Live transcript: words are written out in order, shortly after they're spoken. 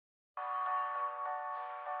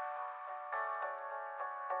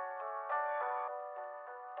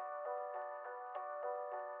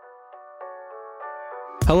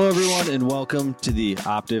Hello, everyone, and welcome to the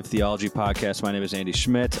Optive Theology Podcast. My name is Andy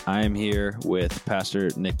Schmidt. I am here with Pastor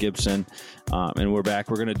Nick Gibson, and we're back.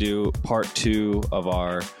 We're going to do part 2 of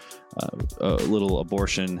our little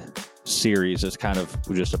abortion series. It's kind of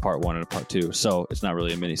just a part 1 and a part 2, so it's not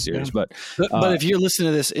really a mini series. Yeah. But if you're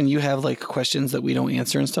listening to this and you have like questions that we don't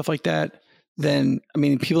answer and stuff like that, then I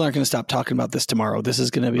mean, people aren't going to stop talking about this tomorrow. This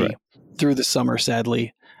is going to be through the summer,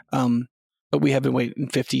 sadly. But we have been waiting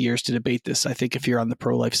 50 years to debate this, I think, if you're on the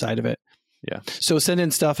pro-life side of it. Yeah. So send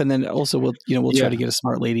in stuff, and then also we'll try to get a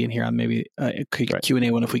smart lady in here on maybe a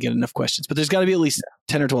Q&A one if we get enough questions. But there's got to be at least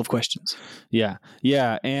 10 or 12 questions. Yeah.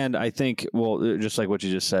 Yeah. And I think, well, just like what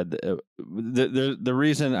you just said, the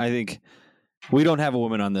reason I think we don't have a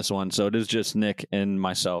woman on this one, so it is just Nick and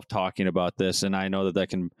myself talking about this, and I know that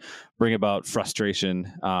can bring about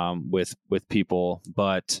frustration with people,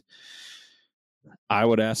 but I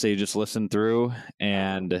would ask that you just listen through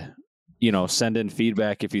and, send in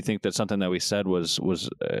feedback if you think that something that we said was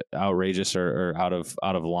outrageous or out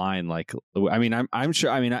of line. Like, I mean, I'm sure.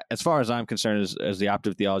 I mean, as far as I'm concerned, as the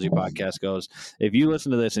Optive Theology Podcast goes, if you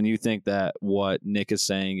listen to this and you think that what Nick is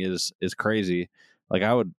saying is crazy, like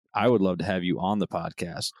I would love to have you on the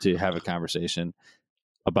podcast to have a conversation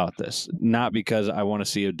about this. Not because I want to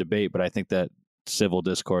see a debate, but I think that civil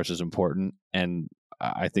discourse is important, and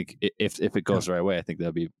I think if it goes the right way, I think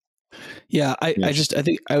that'd be. Yeah, I just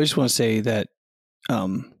want to say that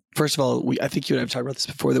first of all, I think you and I have talked about this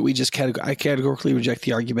before, that we just I categorically reject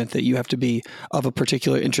the argument that you have to be of a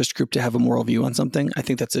particular interest group to have a moral view on something. I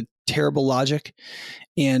think that's a terrible logic,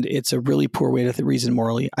 and it's a really poor way to reason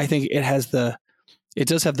morally. I think it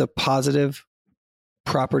does have the positive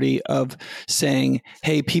property of saying,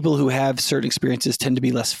 hey, people who have certain experiences tend to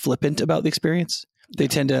be less flippant about the experience. They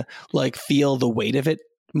tend to feel the weight of it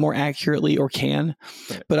more accurately, or can.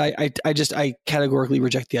 Right. But I categorically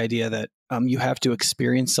reject the idea that you have to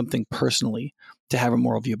experience something personally to have a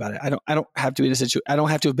moral view about it. I don't have to be in a situation. I don't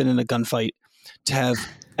have to have been in a gunfight to have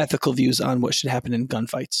ethical views on what should happen in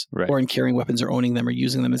gunfights, or in carrying weapons or owning them or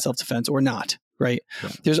using them in self-defense or not. Right.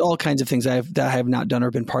 There's all kinds of things that I have not done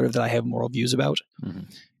or been part of that I have moral views about. Mm-hmm.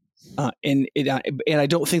 And I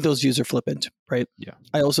don't think those views are flippant, right? Yeah.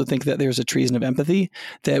 I also think that there's a treason of empathy,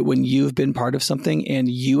 that when you've been part of something and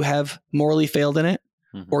you have morally failed in it,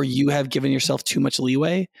 or you have given yourself too much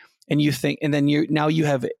leeway, and you think, and then you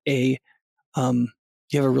have a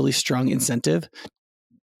really strong incentive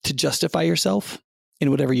to justify yourself in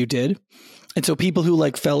whatever you did. And so people who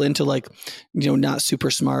fell into not super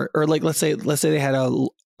smart, or let's say they had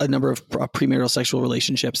a number of premarital sexual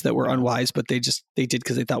relationships that were unwise, but they did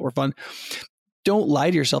because they thought were fun. Don't lie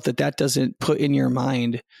to yourself that doesn't put in your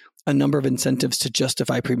mind a number of incentives to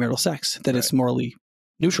justify premarital sex, that it's morally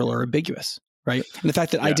neutral or ambiguous, right? And the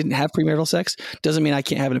fact that I didn't have premarital sex doesn't mean I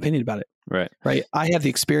can't have an opinion about it. Right. I have the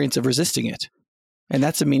experience of resisting it. And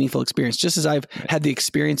that's a meaningful experience. Just as I've had the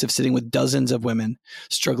experience of sitting with dozens of women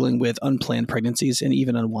struggling with unplanned pregnancies and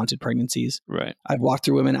even unwanted pregnancies. Right. I've walked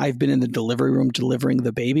through women. I've been in the delivery room delivering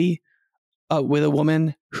the baby with a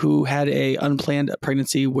woman who had a unplanned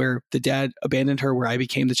pregnancy where the dad abandoned her, where I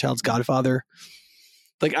became the child's godfather.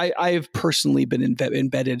 I've personally been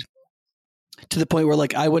embedded to the point where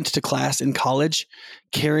I went to class in college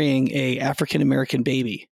carrying a African-American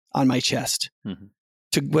baby on my chest. Mm-hmm.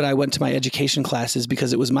 When I went to my education classes,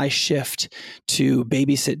 because it was my shift to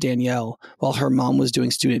babysit Danielle while her mom was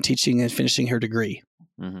doing student teaching and finishing her degree,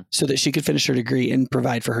 so that she could finish her degree and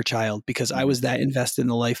provide for her child, because I was that invested in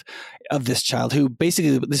the life of this child, who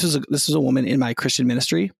basically, this was a woman in my Christian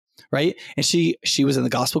ministry, right? And she was in the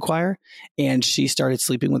gospel choir, and she started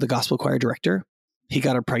sleeping with the gospel choir director. He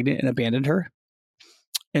got her pregnant and abandoned her.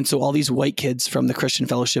 And so all these white kids from the Christian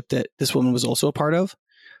fellowship that this woman was also a part of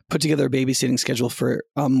put together a babysitting schedule for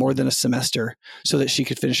more than a semester so that she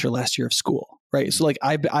could finish her last year of school. Right. So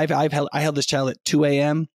I held this child at 2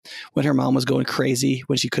 a.m. when her mom was going crazy,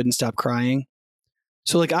 when she couldn't stop crying.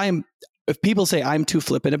 So if people say I'm too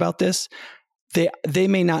flippant about this, they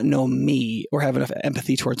may not know me or have enough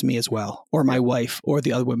empathy towards me as well, or my wife, or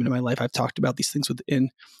the other women in my life. I've talked about these things in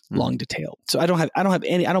long detail. So I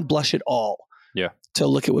don't blush at all to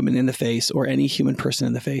look at women in the face, or any human person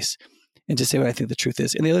in the face, and to say what I think the truth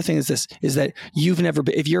is. And the other thing is that you've never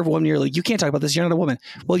been, if you're a woman, you're you can't talk about this, you're not a woman.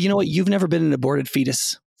 Well, you know what? You've never been an aborted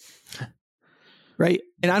fetus, right?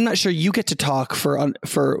 And I'm not sure you get to talk for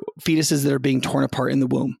fetuses that are being torn apart in the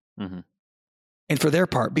womb. Mm-hmm. And for their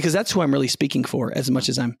part, because that's who I'm really speaking for, as much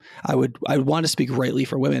as I would want to speak rightly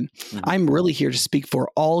for women. Mm-hmm. I'm really here to speak for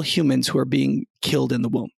all humans who are being killed in the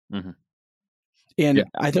womb. Mm-hmm. And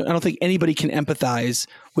I don't think anybody can empathize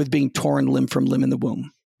with being torn limb from limb in the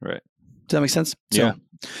womb. Right. Does that make sense? So.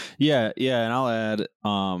 Yeah. And I'll add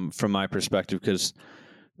from my perspective, because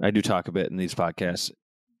I do talk a bit in these podcasts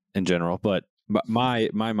in general, but my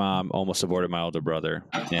mom almost aborted my older brother,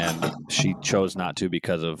 and she chose not to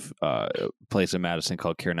because of a place in Madison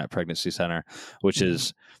called CareNet Pregnancy Center, which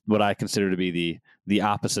is what I consider to be the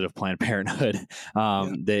opposite of Planned Parenthood.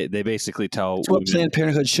 They basically tell it's what Planned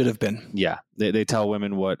Parenthood should have been. Yeah, they tell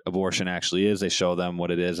women what abortion actually is. They show them what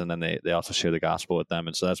it is, and then they also share the gospel with them.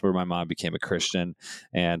 And so that's where my mom became a Christian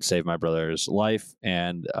and saved my brother's life.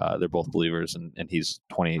 And they're both believers, and he's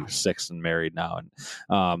 26 and married now.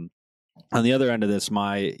 And on the other end of this,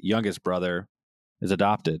 my youngest brother is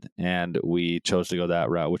adopted, and we chose to go that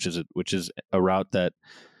route, which is a route that,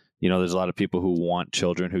 there's a lot of people who want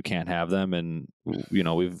children who can't have them. And,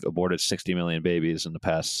 we've aborted 60 million babies in the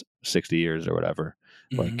past 60 years or whatever.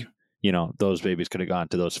 Like, those babies could have gone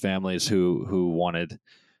to those families who wanted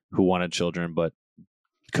children, but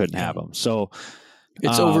couldn't have them. So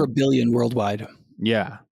it's over 1 billion worldwide.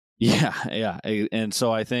 Yeah. And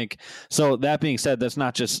so I think, so that being said, that's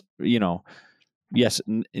not just, yes,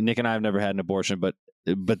 Nick and I have never had an abortion, but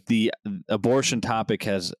the abortion topic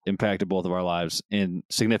has impacted both of our lives in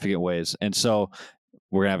significant ways. And so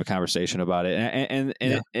we're gonna have a conversation about it. And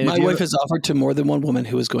my wife has offered to more than one woman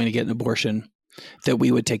who is going to get an abortion that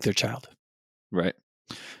we would take their child. Right.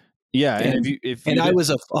 Yeah. And I was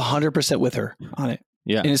 100% with her on it.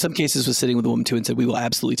 Yeah. And in some cases was sitting with a woman too and said, we will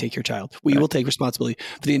absolutely take your child. We will take responsibility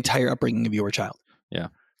for the entire upbringing of your child. Yeah.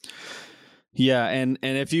 Yeah. And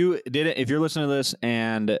if you're listening to this,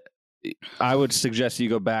 and I would suggest you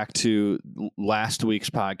go back to last week's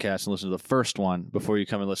podcast and listen to the first one before you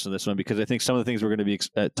come and listen to this one, because I think some of the things we're going to be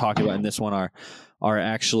talking about in this one are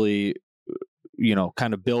actually,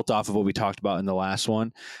 kind of built off of what we talked about in the last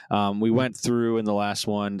one. We went through in the last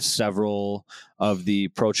one several of the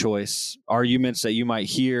pro-choice arguments that you might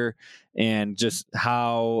hear, and just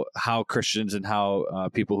how Christians and how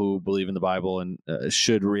people who believe in the Bible and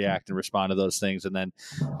should react and respond to those things. And then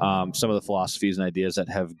some of the philosophies and ideas that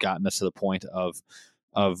have gotten us to the point of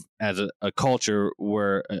as a culture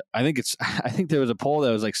where I think there was a poll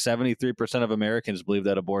that was like 73% of Americans believe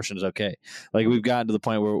that abortion is okay. Like, we've gotten to the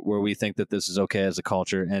point where we think that this is okay as a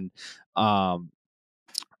culture.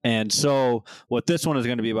 And so what this one is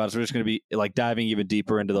going to be about is we're just going to be like diving even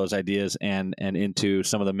deeper into those ideas and into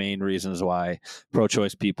some of the main reasons why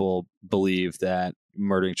pro-choice people believe that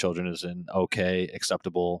murdering children is an okay,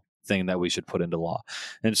 acceptable thing that we should put into law.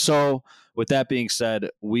 And so with that being said,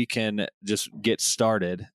 we can just get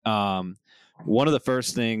started. One of the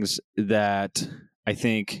first things that I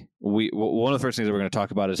think one of the first things that we're going to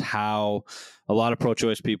talk about is how a lot of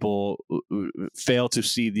pro-choice people fail to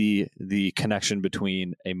see the connection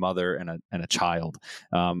between a mother and a child,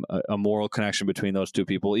 a moral connection between those two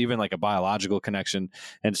people, even like a biological connection.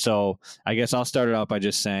 And so I guess I'll start it out by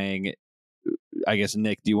just saying, I guess,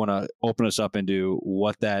 Nick, do you want to open us up into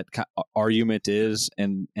what that argument is,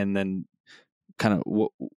 and then kind of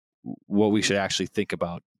what we should actually think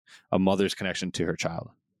about a mother's connection to her child?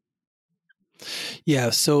 Yeah.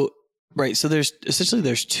 So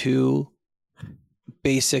there's two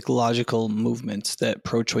basic logical movements that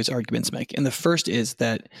pro-choice arguments make. And the first is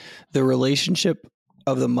that the relationship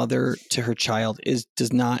of the mother to her child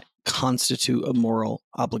does not constitute a moral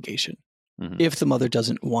obligation if the mother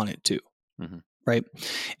doesn't want it to. Right.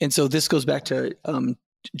 And so this goes back to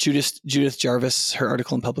Judith Jarvis, her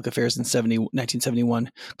article in Public Affairs in 1971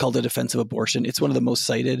 called A Defense of Abortion. It's one of the most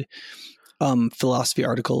cited philosophy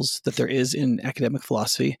articles that there is in academic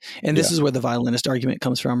philosophy. And this is where the violinist argument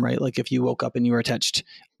comes from, right? Like, if you woke up and you were attached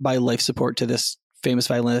by life support to this famous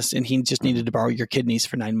violinist and he just needed to borrow your kidneys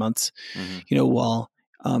for 9 months, while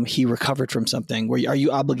he recovered from something, are you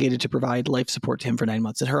obligated to provide life support to him for 9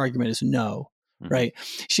 months? And her argument is no. Right.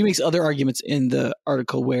 She makes other arguments in the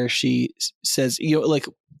article where she says,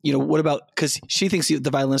 what about, because she thinks the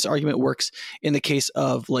violinist argument works in the case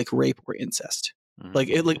of like rape or incest,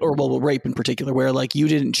 rape in particular, where like you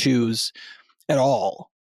didn't choose at all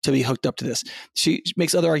to be hooked up to this. She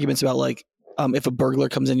makes other arguments about like, if a burglar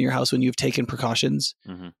comes into your house when you've taken precautions,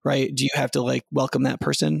 right? Do you have to like welcome that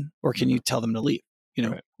person, or can you tell them to leave?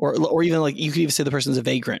 Right. Or even like, you could even say the person's a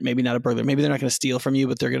vagrant, maybe not a burglar. Maybe they're not going to steal from you,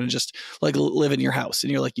 but they're going to just like live in your house.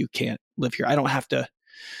 And you're like, you can't live here. I don't have to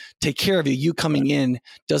take care of you. You coming in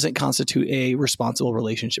doesn't constitute a responsible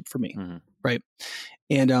relationship for me. Right.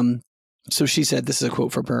 And so she said, this is a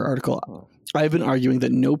quote from her article. I've been arguing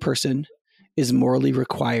that no person is morally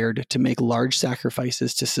required to make large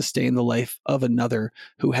sacrifices to sustain the life of another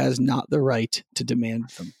who has not the right to demand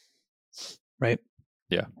them. Right.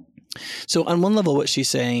 Yeah. So on one level, what she's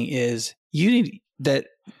saying is you need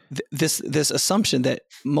this assumption that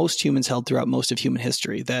most humans held throughout most of human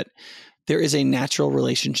history, that there is a natural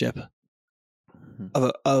relationship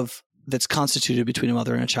of that's constituted between a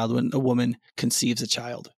mother and a child when a woman conceives a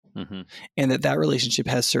child, and that relationship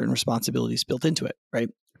has certain responsibilities built into it, right?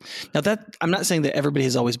 Now, that I'm not saying that everybody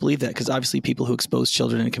has always believed that, because obviously people who exposed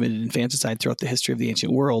children and committed infanticide throughout the history of the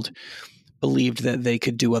ancient world believed that they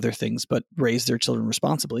could do other things but raise their children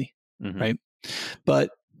responsibly, right? But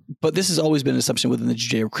this has always been an assumption within the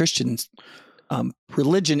Judeo-Christian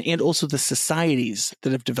religion, and also the societies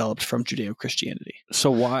that have developed from Judeo-Christianity. So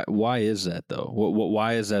why is that though?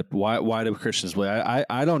 Why is that? Why do Christians believe?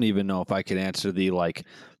 I don't even know if I could answer the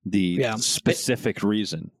specific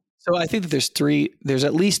reason. So I think that there's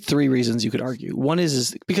at least three reasons you could argue. One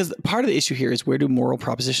is because part of the issue here is, where do moral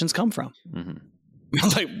propositions come from?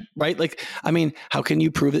 Right? Like, I mean, how can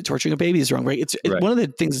you prove that torturing a baby is wrong? Right? It's one of the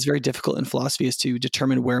things that's very difficult in philosophy is to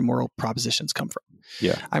determine where moral propositions come from.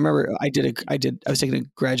 Yeah. I remember I was taking a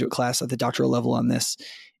graduate class at the doctoral level on this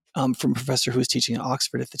from a professor who was teaching at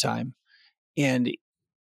Oxford at the time. And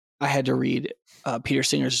I had to read Peter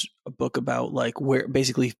Singer's book about like where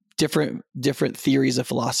basically different theories of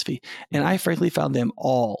philosophy. And I frankly found them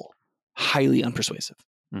all highly unpersuasive,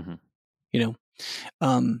 you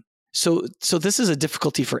know? So this is a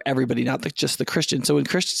difficulty for everybody, not just the Christian. So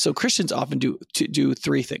Christians often do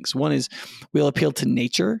three things. One is we'll appeal to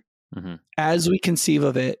nature as we conceive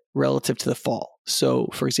of it relative to the fall. So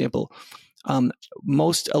for example,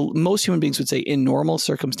 most human beings would say in normal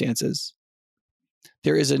circumstances,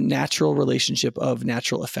 there is a natural relationship of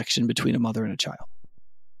natural affection between a mother and a child.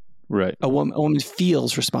 Right. A woman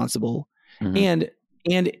feels responsible, and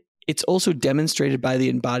it's also demonstrated by the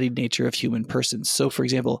embodied nature of human persons. So, for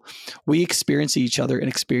example, we experience each other and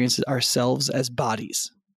experience ourselves as bodies,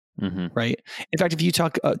 right? In fact, if you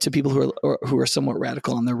talk to people who are somewhat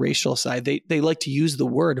radical on the racial side, they like to use the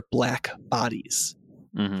word black bodies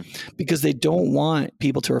because they don't want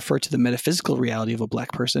people to refer to the metaphysical reality of a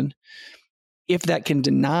black person if that can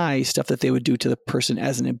deny stuff that they would do to the person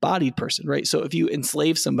as an embodied person, right? So if you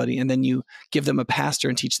enslave somebody and then you give them a pastor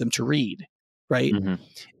and teach them to read, right?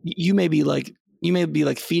 You may be like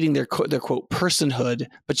feeding their quote personhood,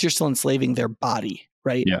 but you're still enslaving their body,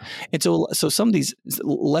 right? Yeah. And so some of these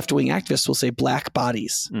left-wing activists will say black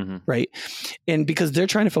bodies, right? And because they're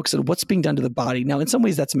trying to focus on what's being done to the body. Now, in some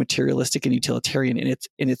ways that's materialistic and utilitarian, and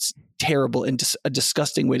it's terrible and a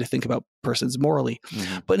disgusting way to think about persons morally.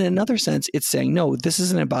 But in another sense, it's saying, no, this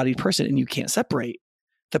is an embodied person and you can't separate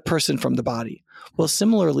the person from the body. Well,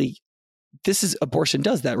 similarly, abortion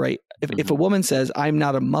does that, right? If a woman says, I'm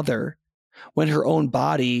not a mother, when her own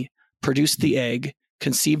body produced the egg,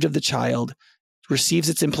 conceived of the child, receives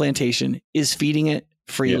its implantation, is feeding it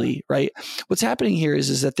freely, right? What's happening here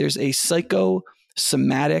is that there's a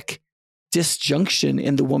psychosomatic disjunction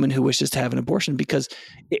in the woman who wishes to have an abortion, because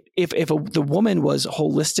if the woman was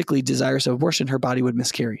holistically desirous of abortion, her body would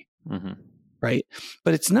miscarry, right?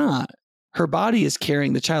 But it's not. Her body is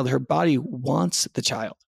carrying the child. Her body wants the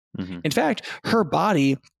child. In fact, her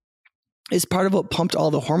body is part of what pumped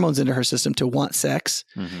all the hormones into her system to want sex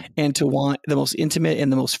and to want the most intimate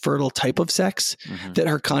and the most fertile type of sex that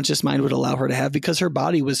her conscious mind would allow her to have, because her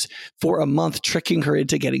body was for a month tricking her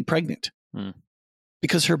into getting pregnant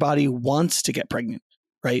because her body wants to get pregnant,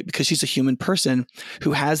 right? Because she's a human person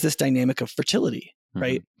who has this dynamic of fertility,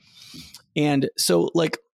 right? And so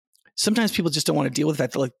like sometimes people just don't want to deal with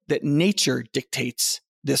that, that nature dictates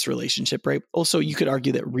this relationship, right? Also, you could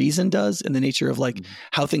argue that reason does, in the nature of like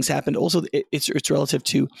how things happened. Also, it's relative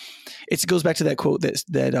to, it goes back to that quote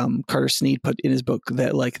that Carter Snead put in his book,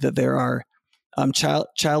 that there are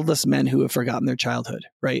childless men who have forgotten their childhood,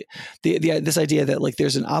 right? This idea that like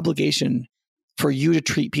there's an obligation for you to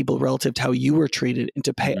treat people relative to how you were treated and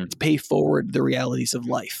to pay forward the realities of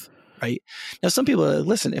life, right? Now, some people are,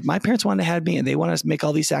 listen, if my parents wanted to have me and they want to make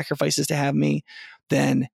all these sacrifices to have me,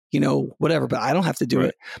 then whatever, but I don't have to do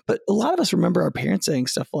it. But a lot of us remember our parents saying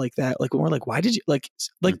stuff like that. Like when we're like, why did you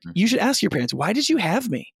you should ask your parents, why did you have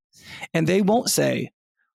me? And they won't say,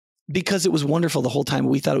 because it was wonderful the whole time.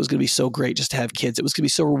 We thought it was going to be so great just to have kids. It was going to be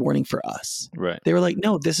so rewarding for us. Right. They were like,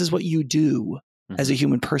 no, this is what you do as a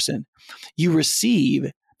human person. You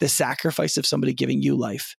receive the sacrifice of somebody giving you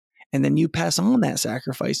life. And then you pass on that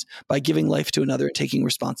sacrifice by giving life to another and taking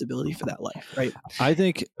responsibility for that life, right? I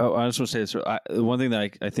think, I just want to say this. One thing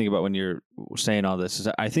that I think about when you're saying all this is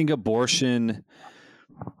I think abortion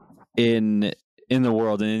in the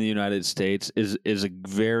world and in the United States is a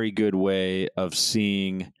very good way of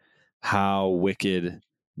seeing how wicked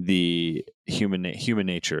the human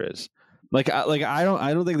nature is. I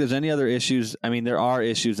don't think there's any other issues. I mean, there are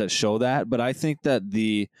issues that show that, but I think that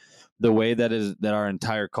the the way that our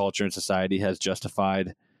entire culture and society has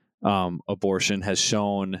justified abortion has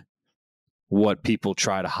shown what people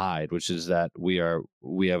try to hide, which is that we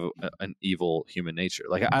have an evil human nature.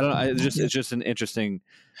 Like I don't know, it's just an interesting.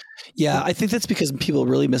 Yeah, I think that's because people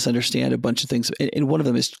really misunderstand a bunch of things, and one of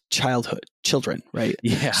them is children, right?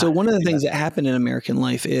 Yeah. So one of the things that happened in American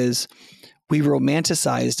life is we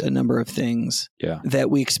romanticized a number of things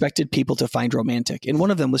that we expected people to find romantic, and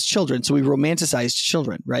one of them was children. So we romanticized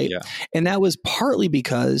children, right? Yeah. And that was partly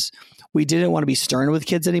because we didn't want to be stern with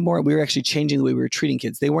kids anymore. We were actually changing the way we were treating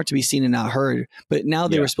kids. They weren't to be seen and not heard, but now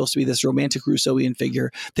they were supposed to be this romantic Rousseauian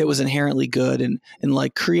figure that was inherently good and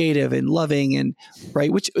like creative and loving, and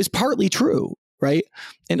right, which is partly true, right?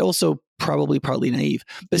 And also probably partly naive.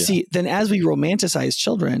 But see, then as we romanticize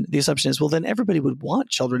children, the assumption is, well, then everybody would want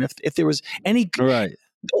children if there was any right.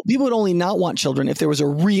 People would only not want children if there was a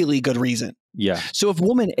really good reason. Yeah. So if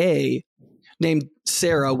woman A named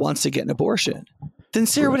Sarah wants to get an abortion, then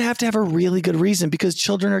Sarah would have to have a really good reason, because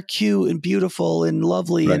children are cute and beautiful and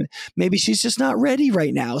lovely, and maybe she's just not ready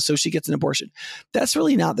right now, so she gets an abortion. That's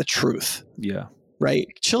really not the truth. Yeah. Right?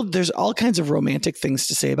 There's all kinds of romantic things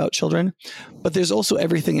to say about children, but there's also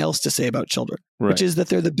everything else to say about children, which is that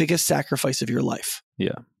they're the biggest sacrifice of your life.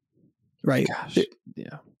 Yeah. Right? Gosh.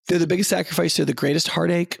 They're the biggest sacrifice. They're the greatest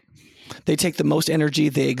heartache. They take the most energy.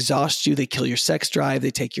 They exhaust you. They kill your sex drive.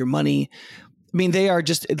 They take your money. I mean, they are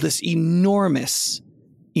just this enormous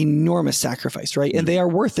sacrifice, right? And they are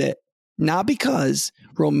worth it, not because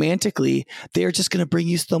romantically they are just going to bring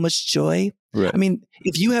you so much joy. Right. I mean,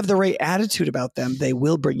 if you have the right attitude about them, they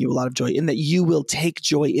will bring you a lot of joy, in that you will take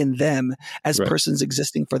joy in them as persons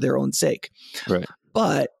existing for their own sake. Right.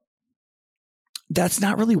 But that's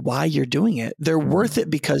not really why you're doing it. They're worth it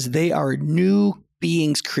because they are new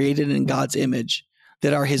beings created in God's image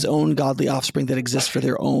that are his own godly offspring that exist for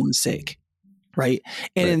their own sake. Right.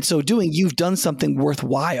 And in so doing, you've done something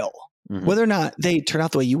worthwhile, whether or not they turn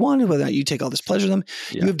out the way you wanted, whether or not you take all this pleasure in them,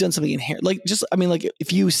 you have done something inherent. Like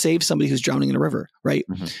if you save somebody who's drowning in a river, right,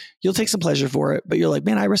 you'll take some pleasure for it, but you're like,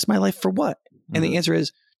 man, I risked my life for what? And the answer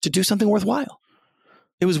is to do something worthwhile.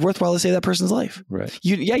 It was worthwhile to save that person's life. Right.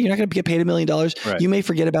 You're not going to get paid $1 million. Right. You may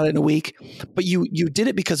forget about it in a week, but you did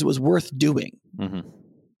it because it was worth doing.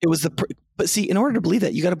 It was but see, in order to believe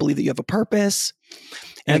that, you got to believe that you have a purpose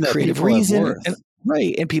and a creative reason.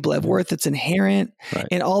 And people have worth that's inherent. Right.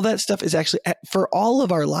 And all that stuff is actually, for all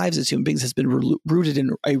of our lives as human beings, has been rooted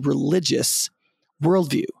in a religious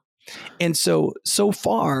worldview. And so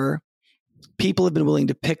far, people have been willing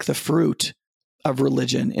to pick the fruit of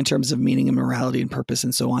religion in terms of meaning and morality and purpose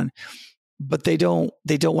and so on. But they don't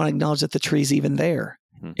want to acknowledge that the tree's even there.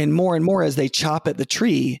 And more as they chop at the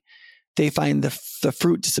tree, they find the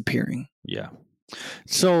fruit disappearing. Yeah.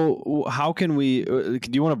 So how can we, do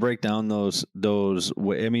you want to break down those,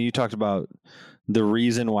 I mean, you talked about the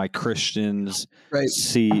reason why Christians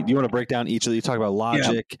see, do you want to break down each of these, talk about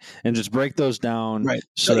logic and just break those down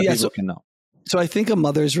so that people can know? So I think a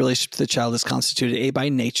mother's relationship to the child is constituted by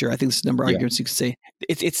nature. I think there's a number of arguments you could say.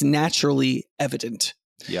 It's naturally evident.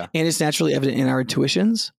 Yeah. And it's naturally evident in our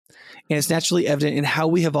intuitions. And it's naturally evident in how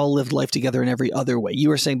we have all lived life together in every other way. You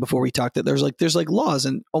were saying before we talked that there's laws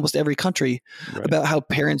in almost every country about how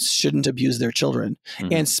parents shouldn't abuse their children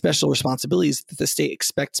and special responsibilities that the state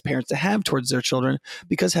expects parents to have towards their children,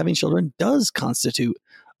 because having children does constitute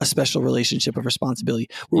a special relationship of responsibility.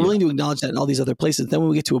 We're willing to acknowledge that in all these other places. Then when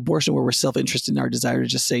we get to abortion, where we're self-interested in our desire to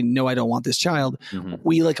just say, no, I don't want this child,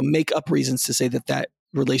 we make up reasons to say that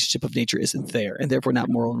relationship of nature isn't there and therefore not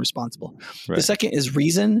moral and responsible. Right. The second is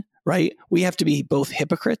reason, right? We have to be both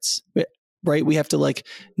hypocrites, right? We have to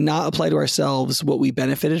not apply to ourselves what we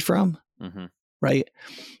benefited from, right?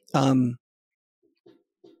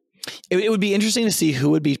 It would be interesting to see who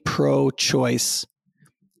would be pro-choice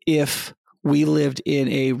if we lived in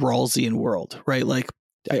a Rawlsian world, right? Like,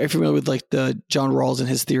 are you familiar with the John Rawls and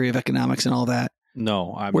his theory of economics and all that?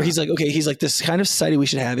 No, he's like, this kind of society we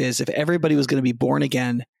should have is if everybody was going to be born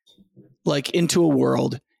again, into a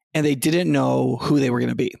world, and they didn't know who they were going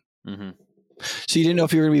to be. So you didn't know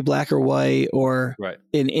if you were going to be black or white or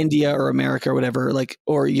in India or America or whatever,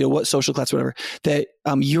 or what social class, whatever, that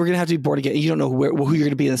you were going to have to be born again. You don't know who you're going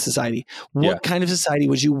to be in the society. What kind of society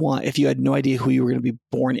would you want if you had no idea who you were going to be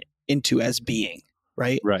born into as being?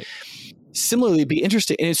 Right. Similarly, it'd be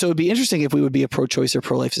interesting. And so it'd be interesting if we would be a pro-choice or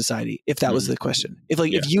pro-life society, if that was the question. If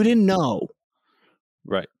you didn't know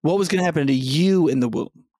what was going to happen to you in the womb,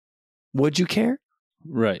 would you care?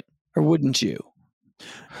 Right. Or wouldn't you?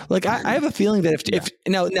 I have a feeling that if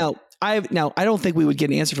now I don't think we would get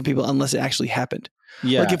an answer from people unless it actually happened.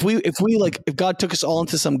 Yeah. Like if God took us all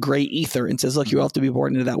into some gray ether and says, look, you all have to be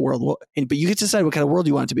born into that world. Well, but you get to decide what kind of world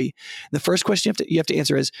you want it to be. The first question you have to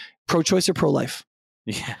answer is pro-choice or pro-life.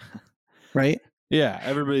 Yeah. Right. Yeah,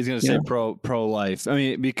 everybody's going to say pro-life. I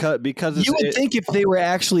mean, because you would think if they were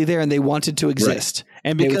actually there and they wanted to exist, right.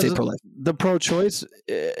 And because they would say pro-life. The pro-choice,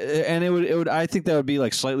 and it would. I think that would be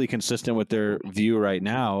like slightly consistent with their view right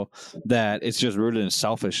now that it's just rooted in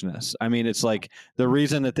selfishness. I mean, it's like the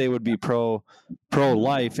reason that they would be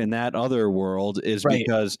pro-life in that other world is right.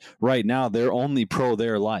 because right now they're only pro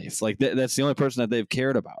their life. Like that's the only person that they've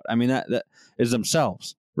cared about. I mean, that is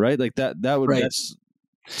themselves, right? Like that would right. that's.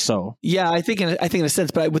 So yeah, I think in a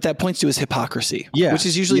sense, but what that points to is hypocrisy, which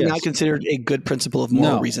is usually not considered a good principle of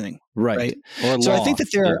moral reasoning, right? Or so law. I think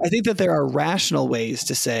that there are rational ways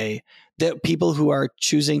to say that people who are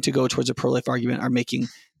choosing to go towards a pro-life argument are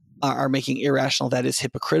making irrational, that is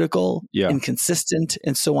hypocritical, inconsistent,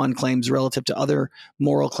 and so on claims relative to other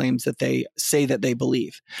moral claims that they say that they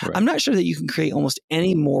believe. Right. I'm not sure that you can create almost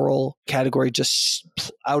any moral category just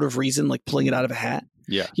out of reason, like pulling it out of a hat.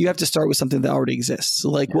 Yeah. You have to start with something that already exists. So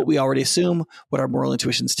like what we already assume, what our moral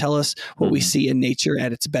intuitions tell us, what we see in nature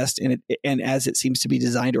at its best and as it seems to be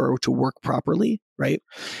designed or to work properly, right?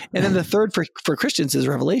 And then the third for Christians is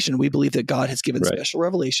revelation. We believe that God has given special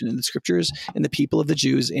revelation in the scriptures and the people of the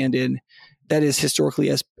Jews and that is historically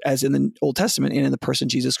as in the Old Testament and in the person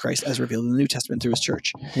Jesus Christ as revealed in the New Testament through his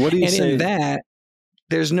church. What do you say? In that,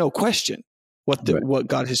 there's no question what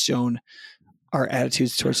God has shown our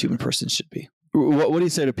attitudes towards human persons should be. What do you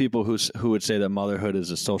say to people who would say that motherhood is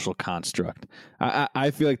a social construct?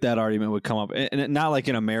 I feel like that argument would come up, and not like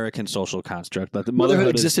an American social construct, but the motherhood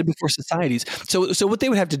existed before societies. So what they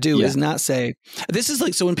would have to do is not say this is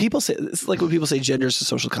like when people say gender is a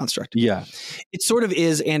social construct. Yeah, it sort of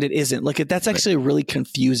is and it isn't. Like that's actually a really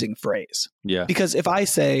confusing phrase. Yeah, because if I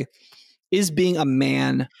say is being a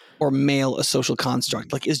man or male a social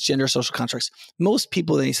construct, like is gender social constructs, most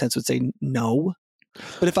people in any sense would say no.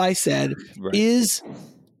 But if I said, is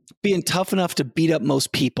being tough enough to beat up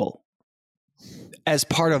most people as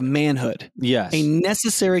part of manhood a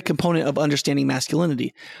necessary component of understanding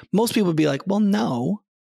masculinity, most people would be like, well, no.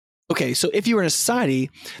 Okay, so if you were in a society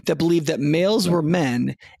that believed that males were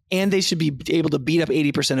men and they should be able to beat up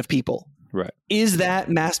 80% of people, is that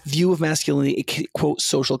view of masculinity a quote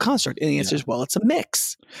social construct? And the answer is, well, it's a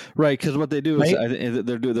mix. Right, because what they do is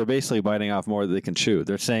they're basically biting off more than they can chew.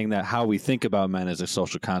 They're saying that how we think about men is a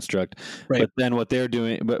social construct, but then what they're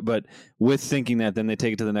doing, but with thinking that, then they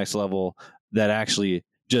take it to the next level that actually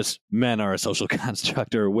just men are a social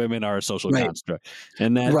construct or women are a social construct,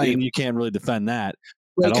 and that and you can't really defend that.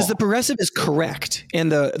 Right, because the progressive is correct, and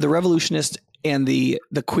the revolutionist and the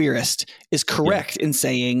queerist is correct in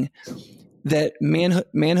saying that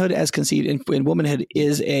manhood as conceived in womanhood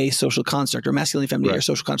is a social construct, or masculinity and femininity are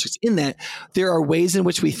social constructs, in that there are ways in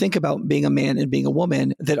which we think about being a man and being a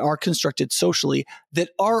woman that are constructed socially, that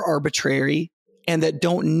are arbitrary, and that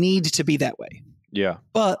don't need to be that way. Yeah.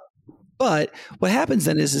 But what happens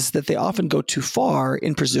then is that they often go too far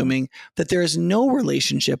in presuming that there is no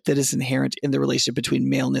relationship that is inherent in the relationship between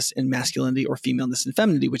maleness and masculinity or femaleness and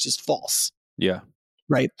femininity, which is false. Yeah.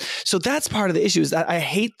 Right. So that's part of the issue, is that I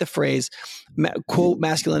hate the phrase quote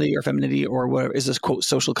masculinity or femininity or whatever is this quote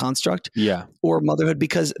social construct or motherhood,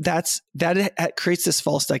 because that creates this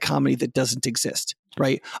false dichotomy that doesn't exist.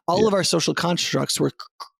 Right. All of our social constructs were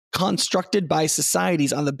constructed by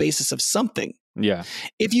societies on the basis of something. Yeah.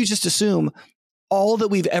 If you just assume all that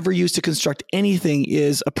we've ever used to construct anything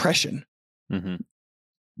is oppression,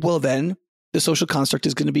 well, then the social construct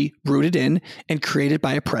is going to be rooted in and created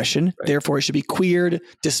by oppression. Therefore, it should be queered,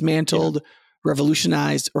 dismantled,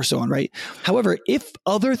 revolutionized, or so on, right? However, if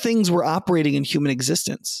other things were operating in human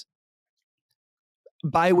existence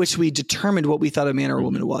by which we determined what we thought a man or a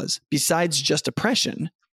woman was, besides just oppression,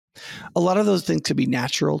 a lot of those things could be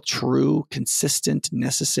natural, true, consistent,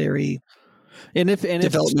 necessary, and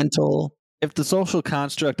developmental. If the social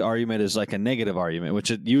construct argument is like a negative argument, which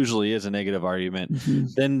it usually is a negative argument,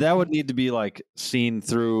 then that would need to be like seen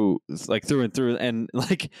through and through, and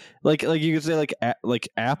like you could say like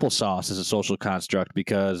applesauce is a social construct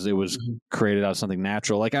because it was created out of something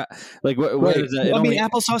natural. What is that?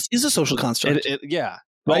 Applesauce is a social construct.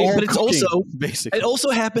 But it's also basically it also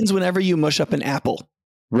happens whenever you mush up an apple.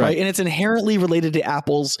 Right. And it's inherently related to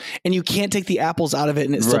apples, and you can't take the apples out of it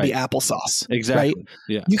and it still be applesauce. Exactly. Right?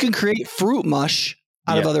 Yeah. You can create fruit mush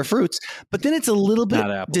out of other fruits, but then it's a little bit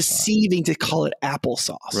deceiving to call it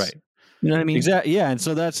applesauce. Right. You know what I mean? Exactly. Yeah. And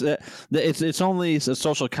so it's only a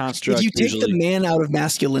social construct. If you take the man out of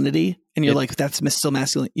masculinity and you're like, that's still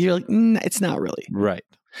masculine, you're like, it's not really. Right.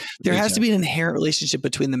 There has to be an inherent relationship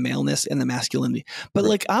between the maleness and the masculinity. But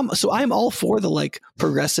like, I'm all for the like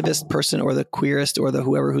progressivist person or the queerist or the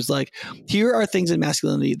whoever who's like, here are things in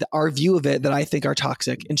masculinity that our view of it that I think are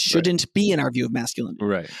toxic and shouldn't be in our view of masculinity.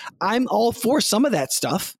 Right. I'm all for some of that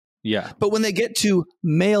stuff. Yeah. But when they get to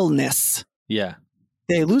maleness,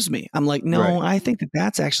 they lose me. I'm like, no, I think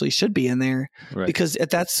that's actually should be in there because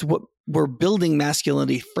that's what we're building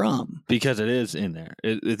masculinity from. Because it is in there.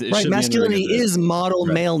 It right. Masculinity is model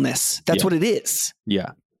maleness. That's what it is.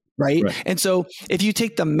 Yeah. Right? And so if you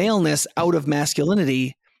take the maleness out of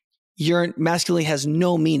masculinity, your masculinity has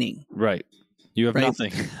no meaning. Right. You have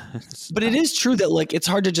nothing. But it is true that like, it's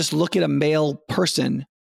hard to just look at a male person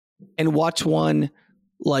and watch one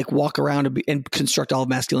like walk around and construct all of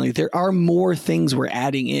masculinity. There are more things we're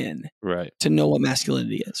adding in to know what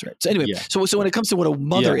masculinity is. Right. So anyway, so when it comes to what a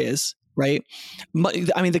mother is, right.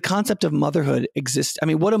 I mean, the concept of motherhood exists. I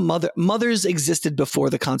mean, what a mothers existed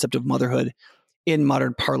before the concept of motherhood in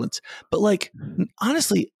modern parlance, but like,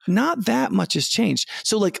 honestly, not that much has changed.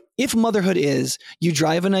 So like if motherhood is you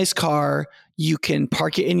drive a nice car, you can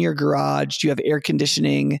park it in your garage, you have air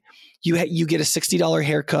conditioning, you get a $60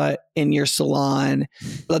 haircut in your salon,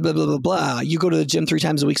 blah, blah, blah, blah, blah. You go to the gym 3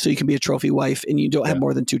 times a week so you can be a trophy wife and you don't have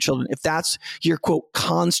more than 2 children. If that's your quote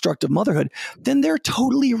construct of motherhood, then they're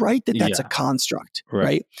totally right that that's a construct.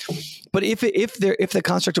 Right. But if the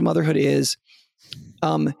construct of motherhood is,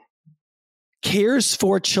 cares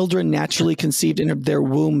for children naturally conceived in their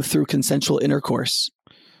womb through consensual intercourse,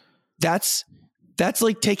 that's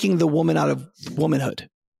like taking the woman out of womanhood.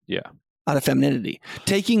 Yeah. Out of femininity.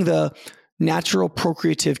 Taking the natural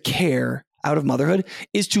procreative care out of motherhood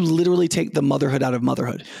is to literally take the motherhood out of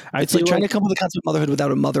motherhood. It's like trying to come up with a concept of motherhood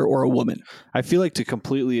without a mother or a woman. I feel like to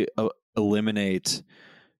completely eliminate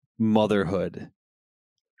motherhood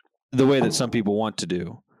the way that some people want to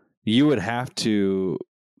do, you would have to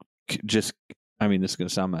just, I mean, this is going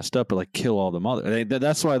to sound messed up, but like kill all the mothers.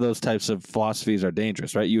 That's why those types of philosophies are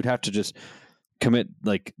dangerous, right? You'd have to just commit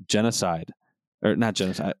like genocide. Or not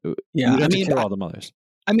genocide. Yeah, I mean, kill all the mothers.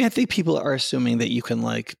 I mean, I think people are assuming that you can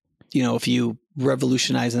like, you know, if you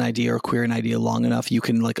revolutionize an idea or queer an idea long enough, you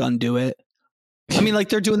can like undo it. I mean, like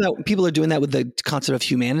they're doing that. People are doing that with the concept of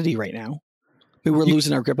humanity right now. I mean, we're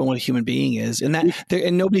losing our grip on what a human being is, and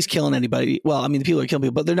and nobody's killing anybody. Well, I mean, the people are killing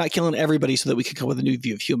people, but they're not killing everybody so that we can come up with a new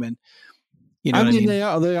view of human. You know I mean, they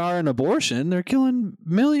are in abortion. They're killing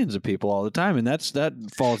millions of people all the time, and that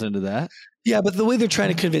falls into that. Yeah, but the way they're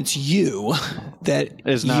trying to convince you that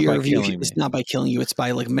is not by killing it's not by killing you. It's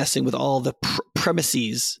by like messing with all the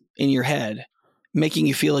premises in your head, making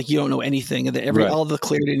you feel like you don't know anything, and that all the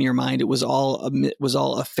clarity in your mind, it was all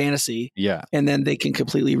a fantasy. Yeah, and then they can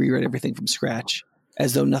completely rewrite everything from scratch,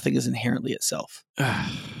 as though nothing is inherently itself.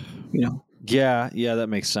 You know. Yeah, that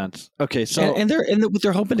makes sense. Okay, so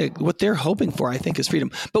what they're hoping for, I think, is freedom.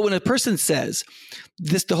 But when a person says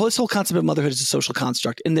this whole concept of motherhood is a social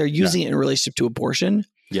construct, and they're using it in relationship to abortion,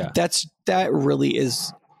 that really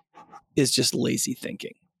is just lazy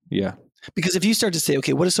thinking. Yeah, because if you start to say,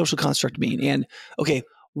 okay, what does social construct mean, and okay,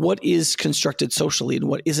 what is constructed socially and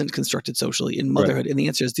what isn't constructed socially in motherhood, and the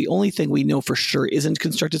answer is the only thing we know for sure isn't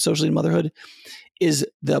constructed socially in motherhood is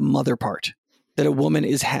the mother part. That a woman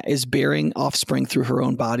is bearing offspring through her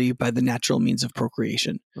own body by the natural means of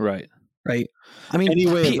procreation. Right. I mean,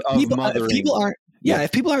 if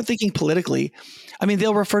people aren't thinking politically, I mean,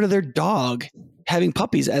 they'll refer to their dog having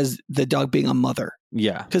puppies as the dog being a mother.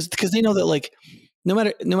 Yeah. Because they know that like, no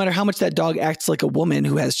matter how much that dog acts like a woman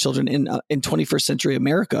who has children in 21st century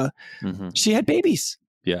America, she had babies.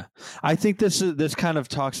 Yeah. I think this kind of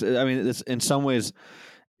talks, I mean, this in some ways,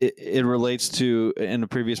 it relates to, in the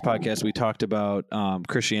previous podcast, we talked about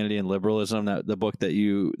Christianity and liberalism, that the book that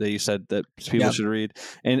you said that people should read,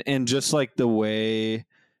 and just like the way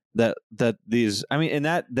that these, I mean, and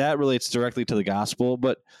that relates directly to the gospel,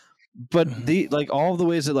 but the like all of the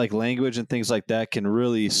ways that like language and things like that can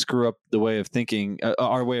really screw up the way of thinking,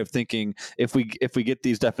 our way of thinking, if we get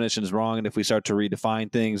these definitions wrong, and if we start to redefine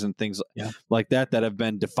things and things like that have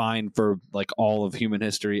been defined for like all of human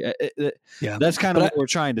history. That's kind of what we're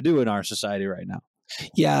trying to do in our society right now.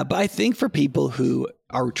 Yeah, but I think for people who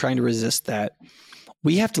are trying to resist that,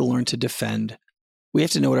 we have to learn to defend. We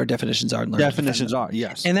have to know what our definitions are. And learn definitions are,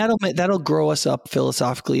 yes. And that'll grow us up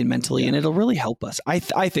philosophically and mentally, and it'll really help us. I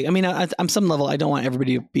think, I mean, on some level, I don't want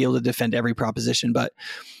everybody to be able to defend every proposition, but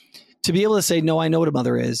to be able to say, no, I know what a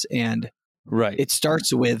mother is, and it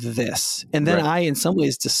starts with this. And then I, in some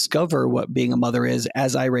ways, discover what being a mother is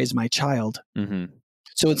as I raise my child. Mm-hmm.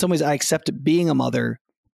 So in some ways, I accept being a mother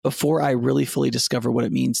before I really fully discover what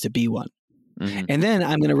it means to be one. Mm-hmm. And then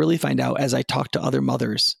I'm going to really find out as I talk to other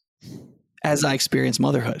mothers as I experience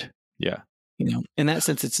motherhood. Yeah. In that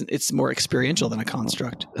sense, it's more experiential than a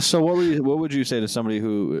construct. So what would you say to somebody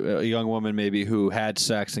a young woman maybe who had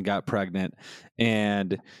sex and got pregnant,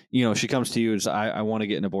 and she comes to you and says, I want to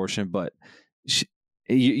get an abortion, but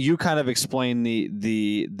you kind of explain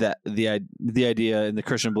the idea in the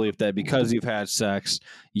Christian belief that because you've had sex,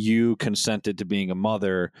 you consented to being a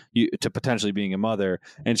mother, to potentially being a mother,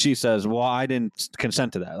 and she says, well, I didn't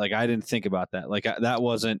consent to that. Like, I didn't think about that. Like, that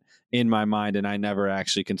wasn't in my mind, and I never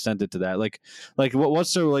actually consented to that. Like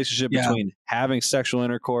what's the relationship between having sexual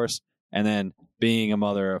intercourse and then being a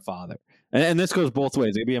mother or a father? And this goes both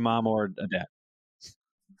ways. It could be a mom or a dad.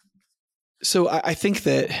 So I think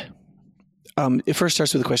that it first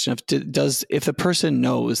starts with the question of if the person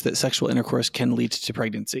knows that sexual intercourse can lead to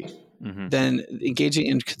pregnancy, then engaging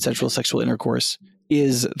in consensual sexual intercourse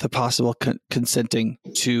is the possible consenting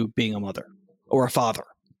to being a mother or a father.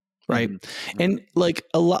 Right. And like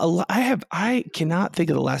I cannot think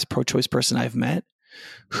of the last pro-choice person I've met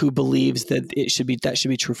who believes that that should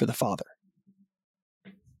be true for the father.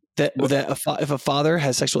 That if a father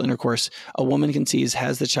has sexual intercourse, a woman conceives,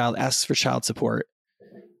 has the child, asks for child support,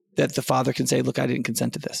 that the father can say, look, I didn't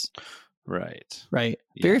consent to this. Right. Right.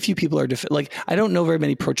 Yeah. Very few people are I don't know very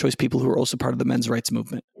many pro-choice people who are also part of the men's rights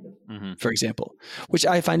movement, for example, which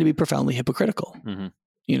I find to be profoundly hypocritical.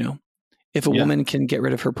 If a woman can get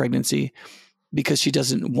rid of her pregnancy because she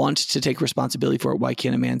doesn't want to take responsibility for it, why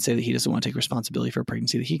can't a man say that he doesn't want to take responsibility for a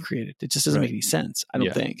pregnancy that he created? It just doesn't make any sense. I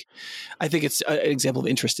don't think. I think it's an example of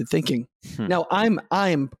interested thinking. Now, I'm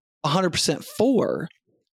 100% for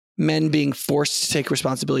men being forced to take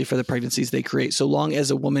responsibility for the pregnancies they create, so long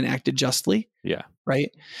as a woman acted justly. Yeah.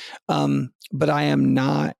 Right. But I am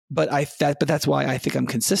not. But that's why I think I'm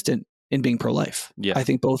consistent in being pro-life. Yeah. I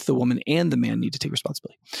think both the woman and the man need to take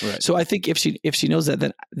responsibility. Right. So I think if she knows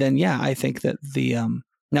that, then yeah, I think that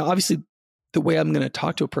now obviously the way I'm going to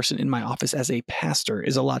talk to a person in my office as a pastor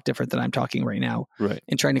is a lot different than I'm talking right now. Right.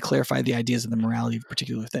 And trying to clarify the ideas of the morality of a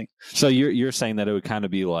particular thing. So you're saying that it would kind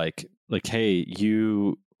of be like, hey,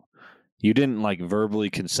 you didn't like verbally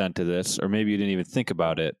consent to this, or maybe you didn't even think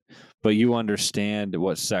about it, but you understand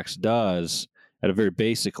what sex does at a very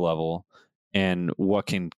basic level and what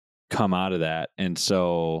can come out of that, and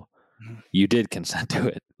so you did consent to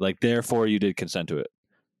it. Like, therefore, you did consent to it.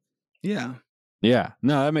 Yeah. Yeah.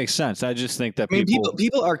 No, that makes sense. I just think that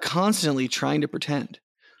people are constantly trying to pretend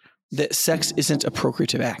that sex isn't a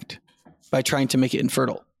procreative act by trying to make it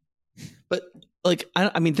infertile. But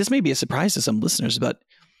I mean, this may be a surprise to some listeners, but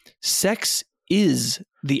sex is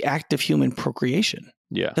the act of human procreation.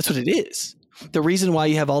 Yeah. That's what it is. The reason why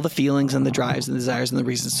you have all the feelings and the drives and the desires and the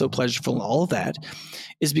reason it's so pleasurable and all of that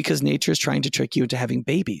is because nature is trying to trick you into having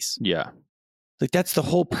babies. Yeah. Like, that's the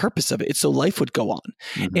whole purpose of it. It's so life would go on.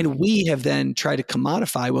 And we have then tried to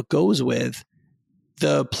commodify what goes with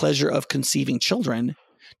the pleasure of conceiving children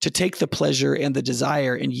to take the pleasure and the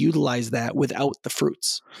desire and utilize that without the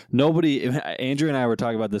fruits. Andrew and I were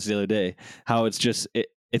talking about this the other day, how it's just,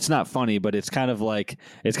 it's not funny, but it's kind of like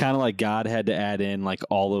God had to add in like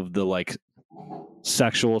all of the like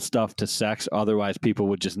sexual stuff to sex, otherwise people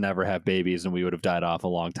would just never have babies and we would have died off a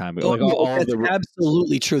long time ago. That's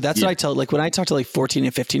absolutely true. That's what I tell, like when I talk to like 14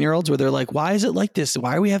 and 15 year olds where they're like, why is it like this?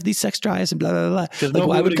 Why do we have these sex drives and blah, blah, blah. Like,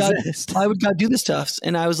 why would God do this to us?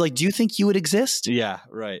 And I was like, do you think you would exist? Yeah.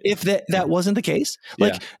 Right. If that wasn't the case,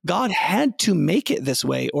 like God had to make it this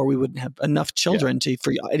way or we wouldn't have enough children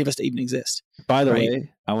for any of us to even exist. By the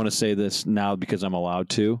way, I want to say this now because I'm allowed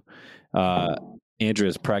to, Andrea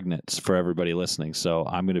is pregnant for everybody listening, so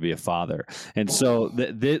I'm going to be a father. And so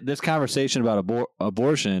this conversation about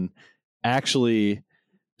abortion actually,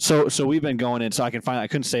 so we've been going in, so I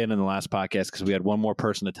couldn't say it in the last podcast because we had one more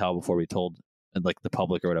person to tell before we told like the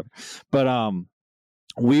public or whatever. But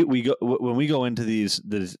we go when we go into the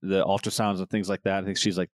ultrasounds and things like that. I think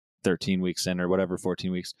she's like 13 weeks in or whatever,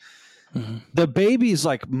 14 weeks. The baby's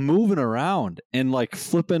like moving around and like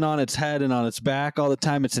flipping on its head and on its back all the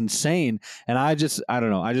time. It's insane. And I don't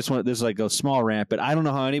know. I just want this like a small rant, but I don't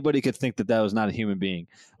know how anybody could think that was not a human being.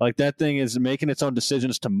 Like, that thing is making its own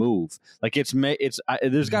decisions to move. Like there's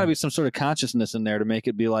got to be some sort of consciousness in there to make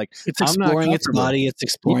it be like, it's exploring its body. It's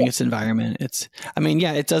exploring its environment. He's probably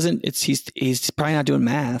not doing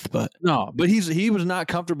math, but he was not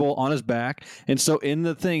comfortable on his back. And so in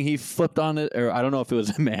the thing, he flipped on it, or I don't know if it was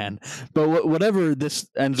a man. But whatever this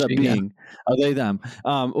ends up being, are they them?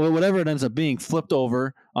 Or whatever it ends up being, flipped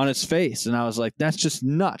over on its face, and I was like, "That's just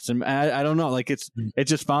nuts." And I don't know, like it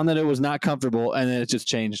just found that it was not comfortable, and then it just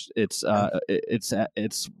changed its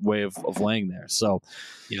way of laying there. So,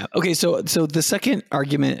 yeah. Okay. So the second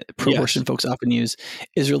argument pro-abortion folks often use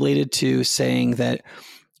is related to saying that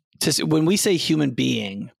when we say human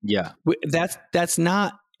being, Yeah. That's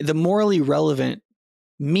not the morally relevant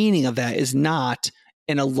meaning of that is not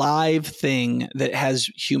an alive thing that has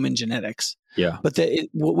human genetics. Yeah. But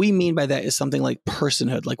what we mean by that is something like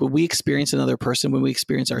personhood. Like when we experience another person, when we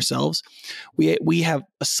experience ourselves, we have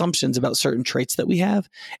assumptions about certain traits that we have,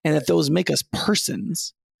 and that those make us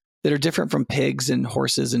persons that are different from pigs and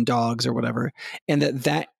horses and dogs or whatever, and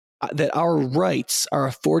that our rights are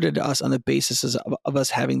afforded to us on the basis of us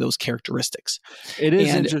having those characteristics. It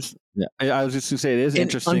is interesting. Yeah, I was just going to say, it is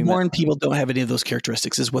interesting. Unborn people don't have any of those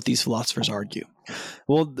characteristics, is what these philosophers argue.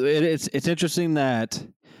 Well, it's interesting that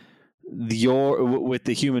with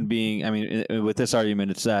the human being, I mean, with this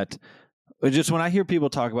argument, it's that just when I hear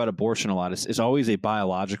people talk about abortion a lot, it's always a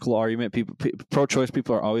biological argument. People, pro-choice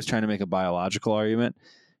people are always trying to make a biological argument,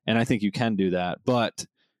 and I think you can do that, but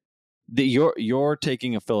you're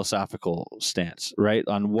taking a philosophical stance, right,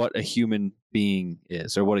 on what a human being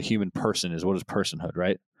is, or what a human person is. What is personhood,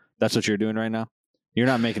 right? That's what you're doing right now. You're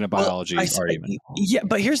not making a biology argument. Yeah,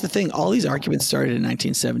 but here's the thing: all these arguments started in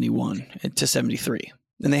 1971 to 73,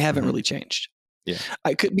 and they haven't really changed. Yeah,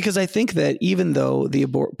 because I think that even though the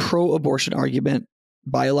pro-abortion argument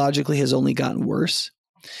biologically has only gotten worse,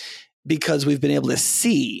 because we've been able to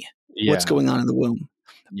see what's going on in the womb.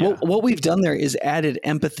 Yeah. What we've done there is added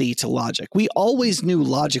empathy to logic. We always knew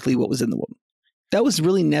logically what was in the womb. That was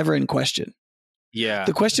really never in question. Yeah.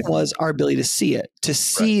 The question was our ability to see it, to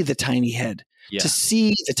see the tiny head, to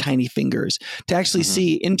see the tiny fingers, to actually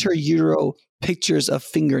see inter-utero pictures of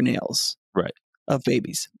fingernails of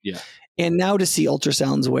babies. Yeah. And now to see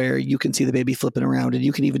ultrasounds where you can see the baby flipping around, and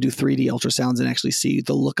you can even do 3D ultrasounds and actually see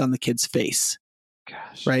the look on the kid's face.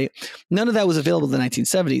 Gosh. Right. None of that was available in the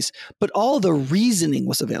 1970s, but all the reasoning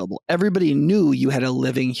was available. Everybody knew you had a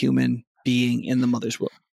living human being in the mother's womb.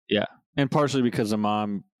 Yeah. And partially because the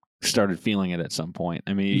mom started feeling it at some point.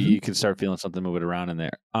 I mean, you could start feeling something moving around in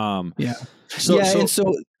there. So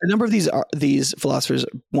a number of these philosophers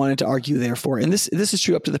wanted to argue, therefore, and this is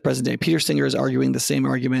true up to the present day. Peter Singer is arguing the same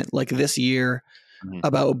argument like this year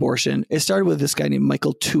about abortion. It started with this guy named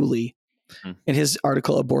Michael Tooley. In his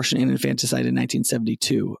article, Abortion and Infanticide in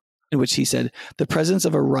 1972, in which he said, the presence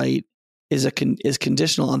of a right is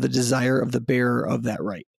conditional on the desire of the bearer of that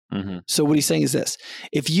right. So what he's saying is this: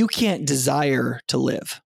 if you can't desire to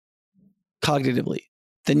live cognitively,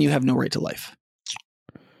 then you have no right to life.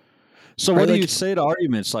 So what do you say to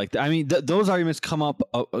arguments like that? I mean, those arguments come up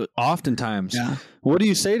oftentimes. Yeah. What do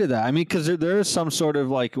you say to that? I mean, because there is some sort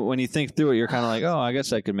of like, when you think through it, you're kind of like, oh, I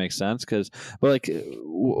guess that could make sense. But like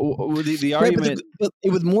the argument, but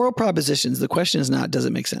with moral propositions, the question is not, does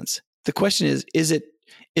it make sense? The question is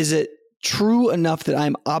it true enough that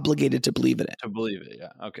I'm obligated to believe in it? To believe it,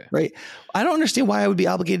 yeah, okay, right. I don't understand why I would be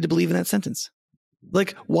obligated to believe in that sentence.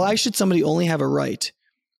 Like, why should somebody only have a right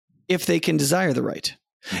if they can desire the right?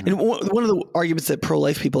 And one of the arguments that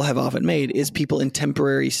pro-life people have often made is people in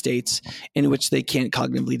temporary states in which they can't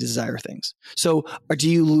cognitively desire things. So do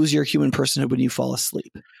you lose your human personhood when you fall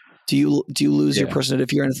asleep? Do you lose your personhood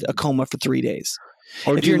if you're in a coma for 3 days?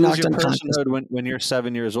 Or if you're knocked unconscious when you're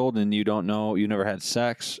 7 years old and you don't know, you never had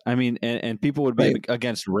sex? I mean, and people would be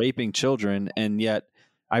against raping children, and yet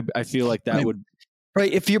I feel like that would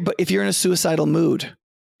if you're in a suicidal mood,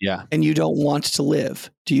 and you don't want to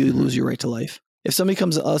live, do you lose your right to life? If somebody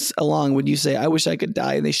comes along, when you say, I wish I could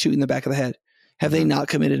die, and they shoot in the back of the head, have they not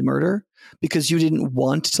committed murder because you didn't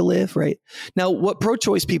want to live? Right. Now, what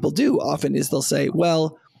pro-choice people do often is they'll say,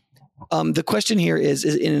 well, the question here is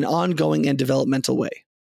in an ongoing and developmental way.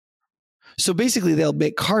 So basically they'll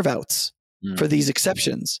make carve outs for these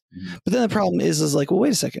exceptions. But then the problem is like, well,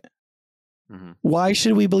 wait a second. Why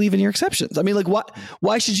should we believe in your exceptions? I mean, like,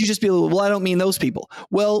 why should you just be, well, I don't mean those people.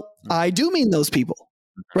 Well, I do mean those people.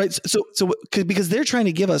 Right. So because they're trying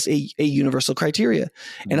to give us a universal criteria,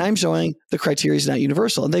 and I'm showing the criteria is not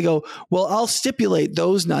universal. And they go, well, I'll stipulate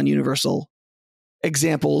those non-universal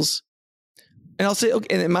examples. And I'll say,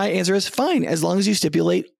 okay. And my answer is fine, as long as you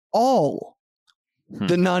stipulate all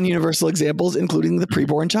the non-universal examples, including the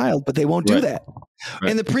preborn child, but they won't do that.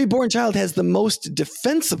 And the preborn child has the most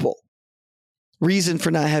defensible reason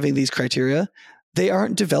for not having these criteria. They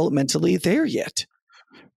aren't developmentally there yet.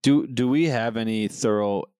 Do we have any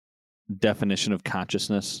thorough definition of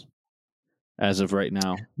consciousness as of right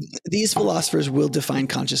now? These philosophers will define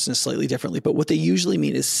consciousness slightly differently, but what they usually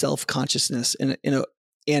mean is self-consciousness and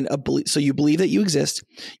a belief. So you believe that you exist,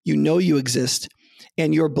 you know you exist,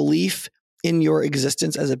 and your belief in your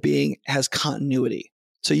existence as a being has continuity.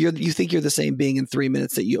 So you think you're the same being in 3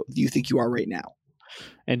 minutes that you think you are right now.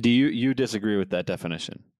 And do you disagree with that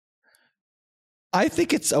definition? I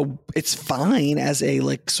think it's fine as a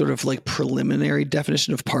like sort of like preliminary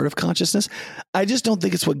definition of part of consciousness. I just don't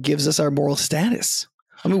think it's what gives us our moral status.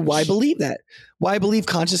 I mean, why believe that? Why believe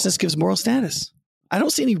consciousness gives moral status? I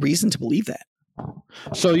don't see any reason to believe that.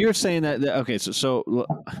 So you're saying that okay, so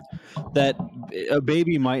that a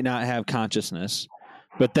baby might not have consciousness,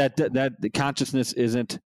 but that the consciousness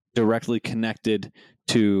isn't directly connected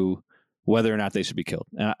to whether or not they should be killed.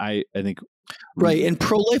 And I think right. And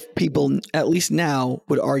pro-life people, at least now,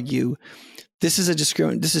 would argue this is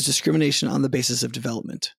discrimination on the basis of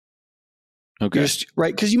development. Okay.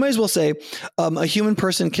 Right. Because you might as well say a human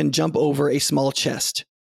person can jump over a small chest.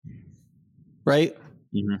 Right.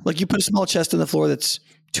 Mm-hmm. Like you put a small chest on the floor that's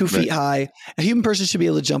 2 feet high. A human person should be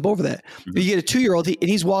able to jump over that. Mm-hmm. If you get a 2-year-old and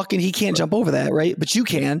he's walking, he can't jump over that. Right. But you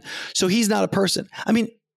can. So he's not a person. I mean,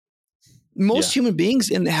 most human beings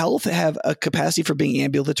in health have a capacity for being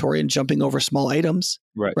ambulatory and jumping over small items.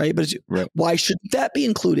 Right. But why shouldn't that be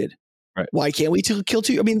included? Right. Why can't we kill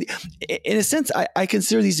 2? I mean, in a sense, I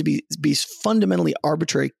consider these to be fundamentally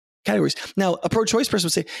arbitrary categories. Now, a pro-choice person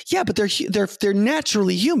would say, yeah, but they're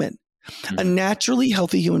naturally human. Mm-hmm. A naturally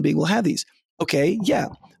healthy human being will have these. Okay, yeah.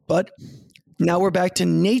 But now we're back to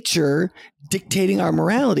nature dictating our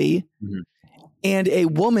morality. Mm-hmm. And a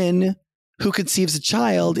woman who conceives a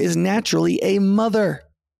child is naturally a mother.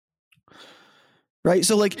 Right?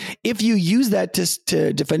 So like if you use that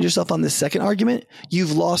to defend yourself on the second argument,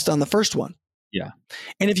 you've lost on the first one. Yeah.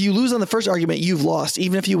 And if you lose on the first argument, you've lost.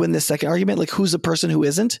 Even if you win this second argument, like who's the person who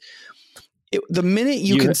isn't? The minute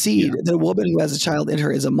you concede that a woman who has a child in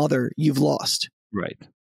her is a mother, you've lost. Right.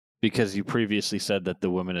 Because you previously said that the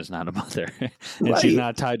woman is not a mother and she's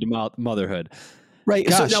not tied to motherhood. Right.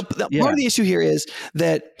 Gosh, so now part of the issue here is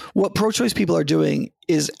that what pro-choice people are doing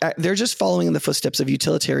is they're just following in the footsteps of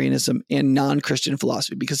utilitarianism and non-Christian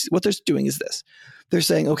philosophy, because what they're doing is this. They're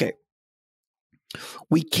saying, okay,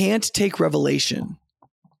 we can't take revelation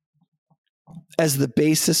as the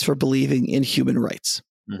basis for believing in human rights.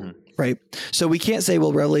 Mm-hmm. Right. So we can't say,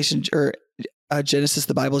 well, Revelation or Genesis,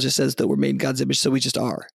 the Bible just says that we're made in God's image, so we just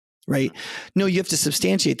are. Right. No, you have to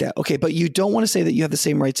substantiate that. Okay. But you don't want to say that you have the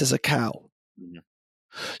same rights as a cow. Mm-hmm.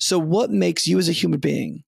 So what makes you as a human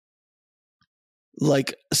being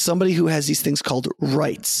like somebody who has these things called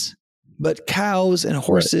rights, but cows and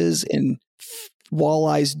horses and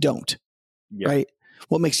walleyes don't, right?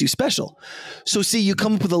 What makes you special? So see, you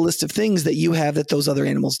come up with a list of things that you have that those other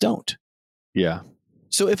animals don't. Yeah.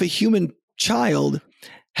 So if a human child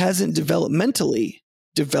hasn't developmentally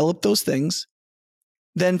developed those things,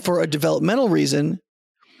 then for a developmental reason,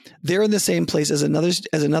 they're in the same place as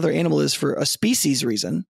another animal is for a species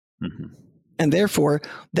reason. Mm-hmm. And therefore,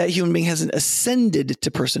 that human being hasn't ascended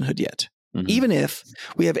to personhood yet. Mm-hmm. Even if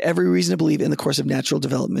we have every reason to believe in the course of natural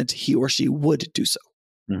development, he or she would do so.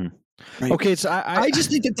 Mm-hmm. Right? Okay, so I just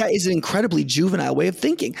think that is an incredibly juvenile way of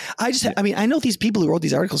thinking. I mean, I know these people who wrote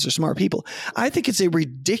these articles are smart people. I think it's a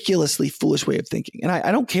ridiculously foolish way of thinking. And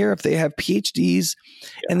I don't care if they have PhDs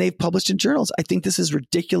and they've published in journals. I think this is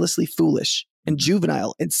ridiculously foolish and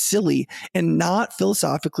juvenile and silly and not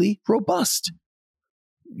philosophically robust.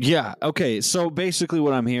 Yeah. Okay. So basically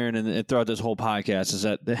what I'm hearing and throughout this whole podcast is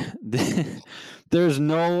that there's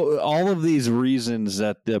all of these reasons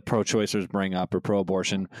that the pro-choicers bring up or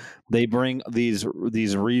pro-abortion, they bring these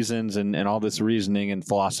reasons and all this reasoning and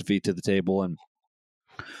philosophy to the table, and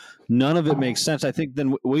none of it makes sense. I think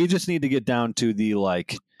then we just need to get down to the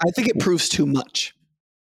like. I think it proves too much.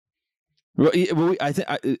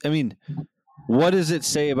 I mean, what does it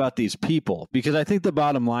say about these people? Because I think the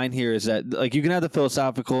bottom line here is that, like, you can have the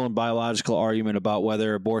philosophical and biological argument about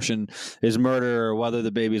whether abortion is murder or whether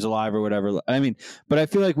the baby's alive or whatever. I mean, but I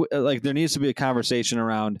feel like there needs to be a conversation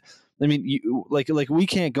around. I mean, like we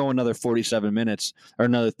can't go another 47 minutes or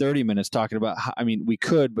another 30 minutes talking about. I mean, we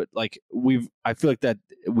could, but like I feel like that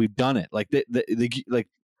we've done it. Like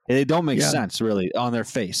they don't make sense really on their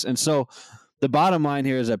face, and so. The bottom line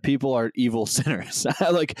here is that people are evil sinners,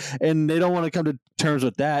 and they don't want to come to terms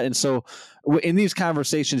with that. And so, in these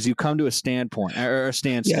conversations, you come to a standpoint or a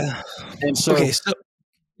standstill. Yeah. And so,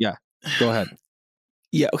 go ahead.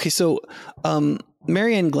 Yeah. Okay. So,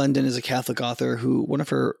 Marianne Glendon is a Catholic author who one of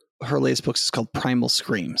her latest books is called Primal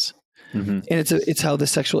Screams, and it's how the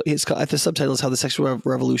subtitle is how the sexual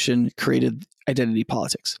revolution created identity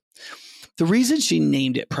politics. The reason she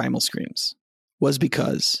named it Primal Screams was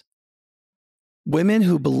because women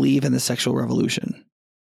who believe in the sexual revolution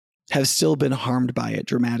have still been harmed by it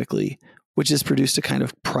dramatically, which has produced a kind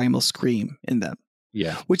of primal scream in them.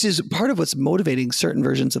 Yeah. Which is part of what's motivating certain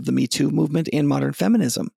versions of the Me Too movement and modern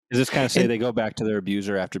feminism. Does this kind of say they go back to their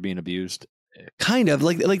abuser after being abused? Kind of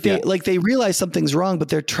like they realize something's wrong, but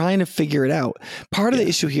they're trying to figure it out. Part of the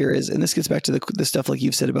issue here is, and this gets back to the stuff like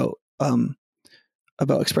you've said about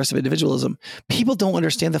expressive individualism. People don't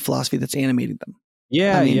understand the philosophy that's animating them.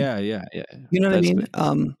 Yeah. You know what I mean?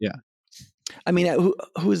 Yeah. I mean,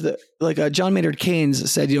 who is John Maynard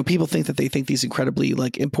Keynes said, people think that they think these incredibly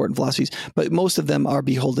like important philosophies, but most of them are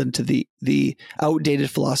beholden to the outdated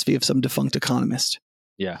philosophy of some defunct economist.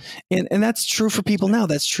 Yeah. And that's true for people now.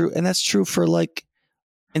 That's true. And that's true for like,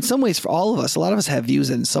 in some ways for all of us. A lot of us have views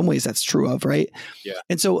that in some ways that's true of, right? Yeah.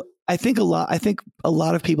 And so I think a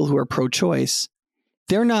lot of people who are pro-choice,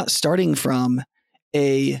 they're not starting from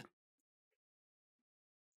a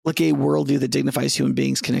worldview that dignifies human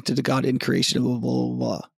beings connected to God in creation, blah, blah, blah,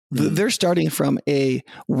 blah. Mm-hmm. They're starting from a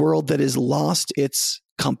world that has lost its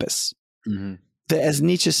compass. Mm-hmm. That, as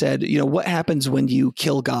Nietzsche said, what happens when you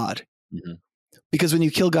kill God? Mm-hmm. Because when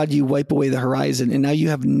you kill God, you wipe away the horizon, and now you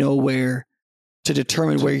have nowhere to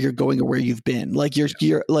determine where you're going or where you've been. Like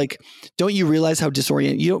you're like, don't you realize how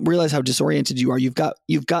disoriented? You don't realize how disoriented you are. You've got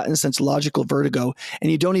in a sense logical vertigo,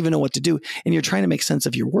 and you don't even know what to do, and you're trying to make sense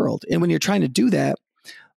of your world. And when you're trying to do that,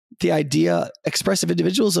 the idea expressive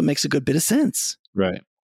individualism makes a good bit of sense, right?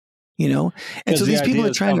 And so these people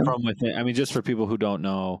are trying to from within. I mean, just for people who don't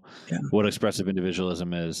know what expressive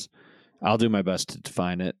individualism is, I'll do my best to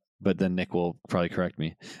define it, but then Nick will probably correct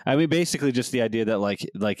me. I mean, basically just the idea that like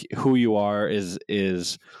who you are is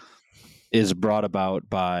brought about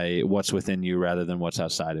by what's within you rather than what's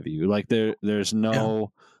outside of you. Like there's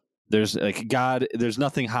like God, there's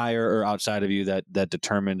nothing higher or outside of you that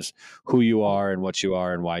determines who you are and what you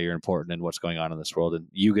are and why you're important and what's going on in this world. And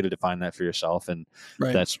you get to define that for yourself. And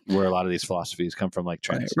that's where a lot of these philosophies come from, like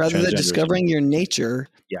rather than discovering your nature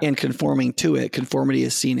and conforming to it. Conformity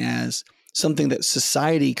is seen as something that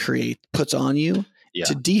society puts on you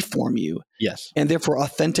to deform you. Yes. And therefore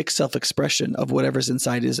authentic self-expression of whatever's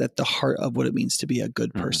inside is at the heart of what it means to be a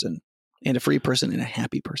good person and a free person and a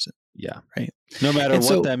happy person. Yeah. Right. No matter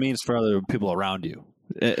what that means for other people around you.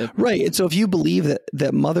 Right. And so if you believe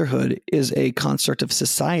that motherhood is a construct of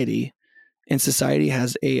society, and society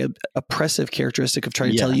has a oppressive characteristic of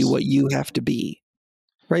trying to tell you what you have to be,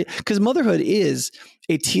 right? Because motherhood is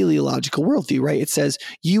a teleological worldview, right? It says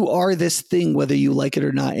you are this thing, whether you like it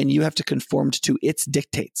or not, and you have to conform to its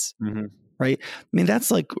dictates, right? I mean,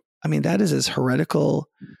 that is as heretical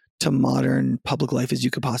to modern public life as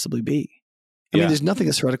you could possibly be. I mean, there's nothing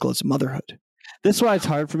as heretical as motherhood. This is why it's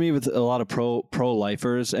hard for me with a lot of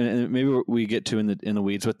pro-lifers, and maybe we get to in the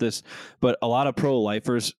weeds with this, but a lot of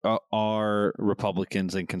pro-lifers are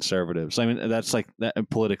Republicans and conservatives. I mean, that's like that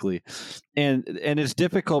politically, and it's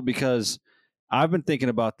difficult because I've been thinking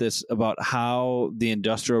about this, about how the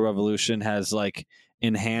Industrial Revolution has like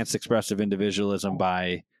enhanced expressive individualism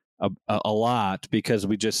by a lot, because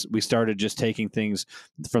we started just taking things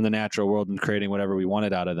from the natural world and creating whatever we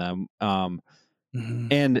wanted out of them.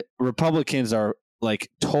 And Republicans are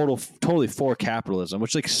like totally for capitalism,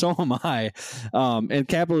 which like so am I. And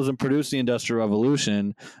capitalism produced the Industrial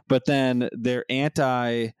Revolution, but then they're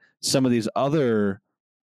anti some of these other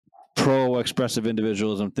pro-expressive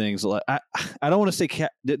individualism things. Like I don't want to say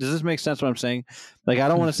does this make sense what I'm saying? Like I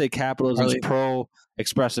don't want to say capitalism is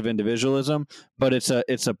pro-expressive individualism, but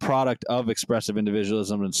it's a product of expressive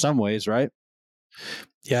individualism in some ways, right?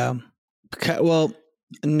 Yeah. Well,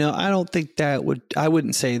 no, I don't think I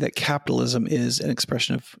wouldn't say that capitalism is an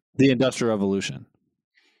expression of the Industrial Revolution.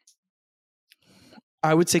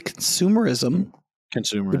 I would say consumerism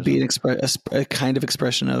would be a kind of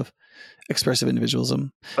expression of expressive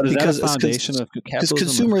individualism. But is that a foundation of capitalism? Because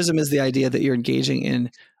consumerism is the idea that you're engaging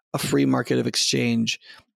in a free market of exchange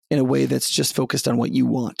in a way that's just focused on what you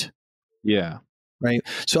want. Yeah. Right.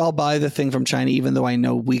 So I'll buy the thing from China, even though I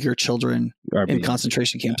know Uyghur children in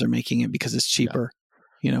concentration camps are making it because it's cheaper.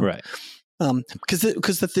 Right.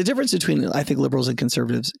 Because the difference between, I think, liberals and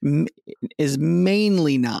conservatives is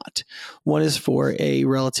mainly not. One is for a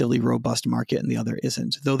relatively robust market and the other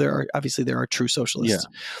isn't, though there are true socialists.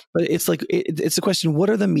 But it's like, it's a question,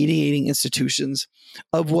 what are the mediating institutions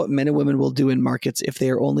of what men and women will do in markets if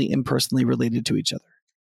they are only impersonally related to each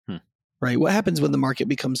other? Right. What happens when the market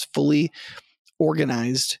becomes fully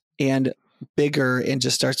organized and bigger and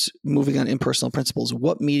just starts moving on impersonal principles?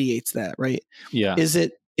 What mediates that, right? Yeah. Is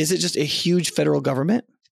it just a huge federal government,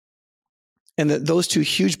 and that those two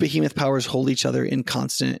huge behemoth powers hold each other in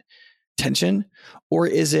constant tension? Or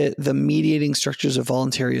is it the mediating structures of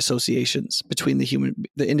voluntary associations between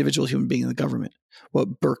the individual human being and the government?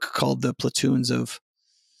 What Burke called the platoons of,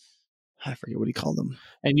 I forget what he called them.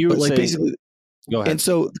 And you would say, basically, go ahead. And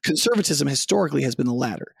so conservatism historically has been the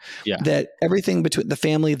latter. Yeah. That everything between the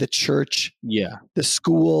family, the church, the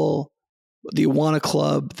school, the Awana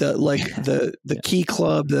Club, the Key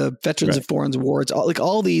Club, the Veterans of Foreign Wars,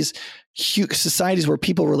 all these huge societies where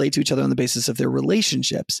people relate to each other on the basis of their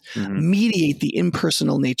relationships, mediate the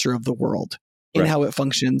impersonal nature of the world and how it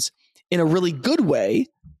functions in a really good way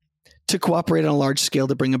to cooperate on a large scale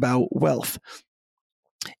to bring about wealth.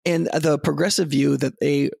 And the progressive view that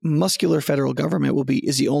a muscular federal government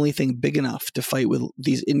is the only thing big enough to fight with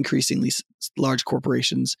these increasingly large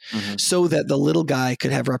corporations so that the little guy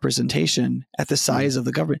could have representation at the size of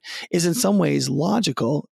the government is in some ways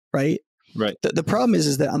logical, right? Right. The problem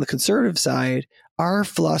is that on the conservative side, our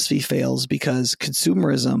philosophy fails because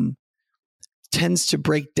consumerism tends to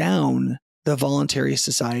break down the voluntary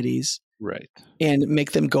societies. Right. And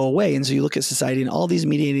make them go away. And so you look at society and all these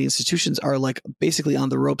mediating institutions are like basically on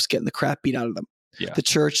the ropes getting the crap beat out of them. Yeah. The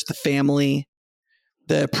church, the family,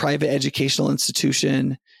 the private educational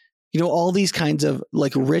institution, all these kinds of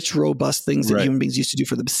like rich, robust things that human beings used to do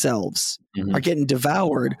for themselves are getting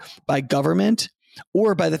devoured by government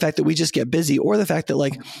or by the fact that we just get busy or the fact that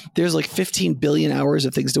like there's like 15 billion hours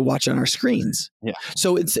of things to watch on our screens. Yeah.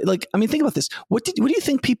 So it's like, I mean, think about this. What do you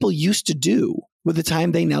think people used to do with the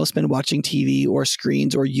time they now spend watching TV or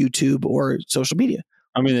screens or YouTube or social media?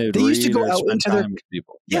 I mean, they used to go out into their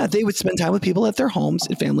people. Yeah, they would spend time with people at their homes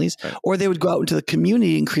and families, or they would go out into the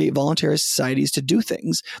community and create voluntary societies to do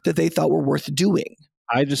things that they thought were worth doing.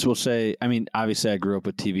 I just will say, I mean, obviously I grew up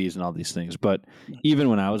with TVs and all these things, but even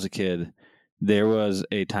when I was a kid, there was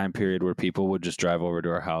a time period where people would just drive over to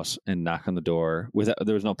our house and knock on the door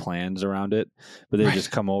there was no plans around it, but they would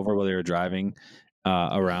just come over while they were driving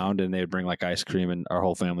around and they would bring like ice cream and our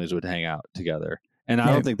whole families would hang out together. And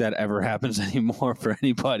I don't think that ever happens anymore for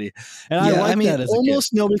anybody. And I mean, that as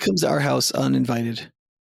almost nobody comes to our house uninvited.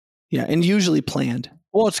 Yeah. And usually planned.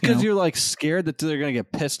 Well, it's because you're like scared that they're going to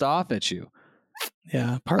get pissed off at you.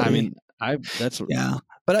 Yeah. Partly. I mean, yeah.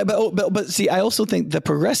 But see, I also think the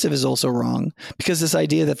progressive is also wrong because this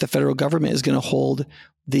idea that the federal government is going to hold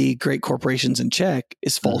the great corporations in check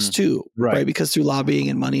is false too, right? Because through lobbying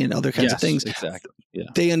and money and other kinds of things,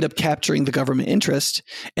 they end up capturing the government interest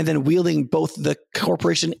and then wielding both the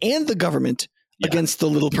corporation and the government against the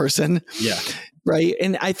little person. Yeah. Right.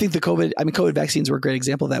 And I think COVID vaccines were a great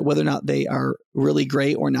example of that, whether or not they are really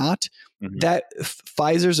great or not, that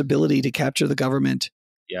Pfizer's ability to capture the government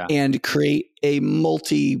and create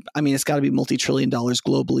it's got to be multi-trillion dollars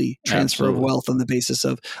globally transfer of wealth on the basis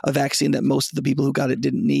of a vaccine that most of the people who got it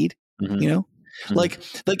didn't need, like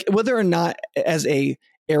whether or not as a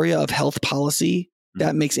area of health policy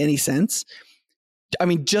that makes any sense. I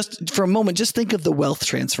mean, just for a moment, just think of the wealth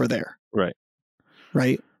transfer there. Right.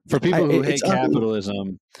 Right. For people who hate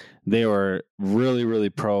capitalism, they were really, really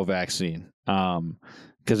pro-vaccine.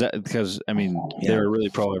 Because I mean, they're really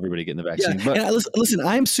pro everybody getting the vaccine. Yeah. But and listen,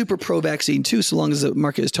 I'm super pro-vaccine too, so long as the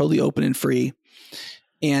market is totally open and free,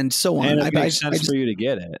 and so on. And it makes sense for you to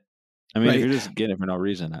get it. I mean, if you're just getting it for no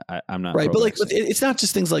reason, I'm not right. But like, it's not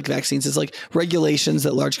just things like vaccines. It's like regulations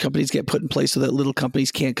that large companies get put in place so that little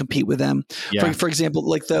companies can't compete with them. Yeah. For example,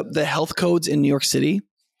 like the health codes in New York City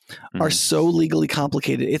are so legally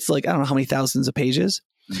complicated. It's like I don't know how many thousands of pages.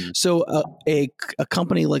 So a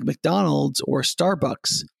company like McDonald's or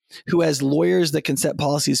Starbucks, who has lawyers that can set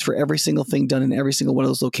policies for every single thing done in every single one of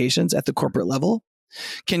those locations at the corporate level,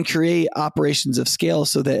 can create operations of scale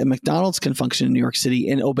so that a McDonald's can function in New York City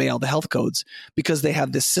and obey all the health codes because they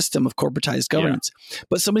have this system of corporatized governance. Yeah.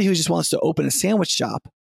 But somebody who just wants to open a sandwich shop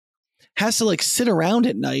has to like sit around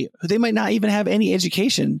at night. They might not even have any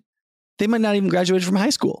education. They might not even graduate from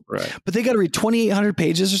high school, right? But they got to read 2,800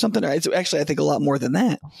 pages or something. It's actually, I think, a lot more than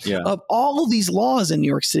that. Yeah. Of all of these laws in New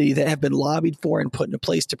York City that have been lobbied for and put into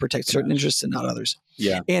place to protect certain interests and not others.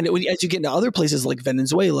 Yeah. And as you get into other places like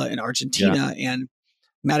Venezuela and Argentina and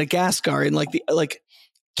Madagascar and like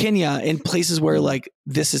Kenya and places where like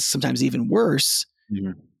this is sometimes even worse,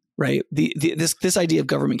 right? This idea of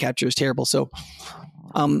government capture is terrible. So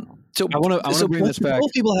I want to bring this back.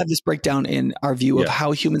 Both people have this breakdown in our view of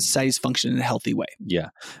how human societies function in a healthy way. Yeah,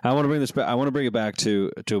 I want to bring this back. I want to bring it back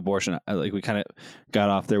to abortion. Like we kind of got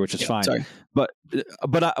off there, which is fine. Sorry, but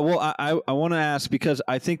I want to ask because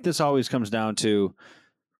I think this always comes down to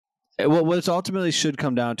what it's ultimately should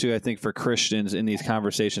come down to. I think for Christians in these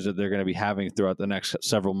conversations that they're going to be having throughout the next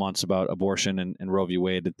several months about abortion and Roe v.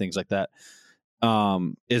 Wade and things like that,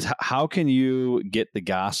 is how can you get the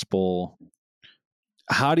gospel?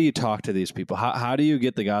 How do you talk to these people? How do you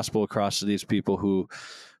get the gospel across to these people who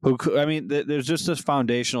I mean, there's just this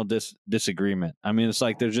foundational disagreement. I mean, it's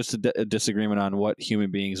like there's just a disagreement on what human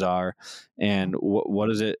beings are, and what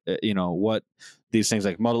is it, what these things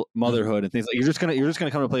like motherhood and things like. You're just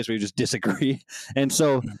gonna come to a place where you just disagree, and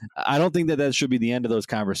so I don't think that should be the end of those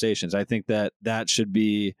conversations. I think that should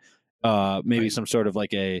be maybe some sort of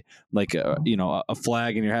like a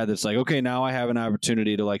flag in your head that's like, okay, now I have an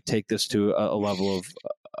opportunity to like take this to a level of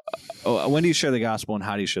when do you share the gospel and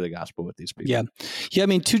how do you share the gospel with these people? Yeah. I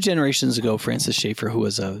mean, 2 generations ago, Francis Schaeffer, who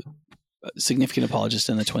was a significant apologist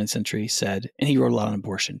in the 20th century, said, and he wrote a lot on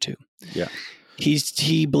abortion too. Yeah.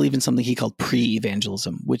 He believed in something he called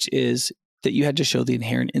pre-evangelism, which is that you had to show the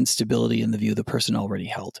inherent instability in the view the person already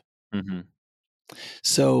held. Mm-hmm.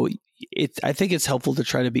 So I think it's helpful to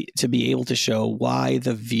try to be able to show why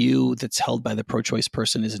the view that's held by the pro-choice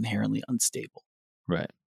person is inherently unstable. Right.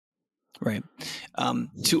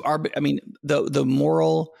 The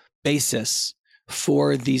moral basis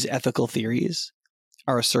for these ethical theories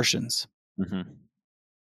are assertions. Mm-hmm.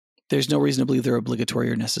 There's no reason to believe they're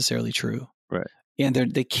obligatory or necessarily true. Right. And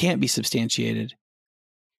they can't be substantiated.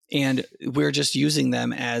 And we're just using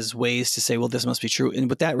them as ways to say, well, this must be true. And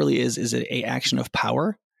what that really is an action of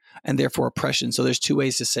power and therefore oppression. So there's 2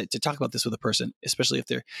 ways to talk about this with a person, especially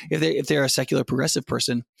if they're a secular progressive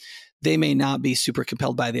person. They may not be super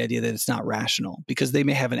compelled by the idea that it's not rational because they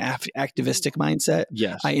may have an activistic mindset.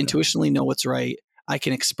 Yes. I intuitionally know what's right. I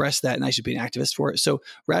can express that and I should be an activist for it. So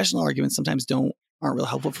rational arguments sometimes aren't real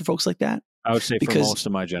helpful for folks like that. I would say for most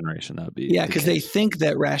of my generation, that would be. Yeah, because they think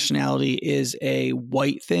that rationality is a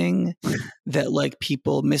white thing that like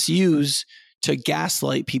people misuse to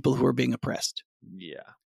gaslight people who are being oppressed. Yeah.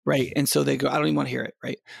 Right. And so they go, I don't even want to hear it.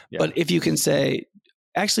 Right. Yeah. But if you can say,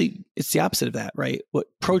 actually, it's the opposite of that, right? What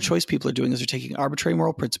pro-choice people are doing is they're taking arbitrary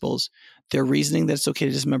moral principles. They're reasoning that it's okay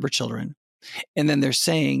to dismember children. And then they're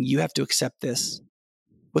saying, you have to accept this.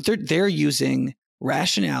 But they're using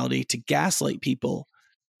rationality to gaslight people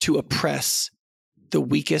to oppress the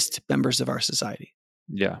weakest members of our society.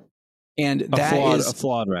 Yeah. And that is a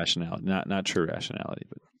flawed rationality, not true rationality,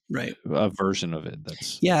 but right. A version of it.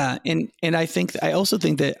 That's And I also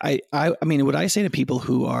think that I mean, what I say to people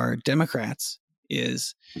who are Democrats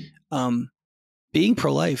is being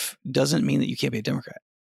pro-life doesn't mean that you can't be a Democrat.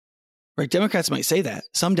 Right? Democrats might say that.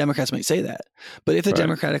 Some Democrats might say that. But if the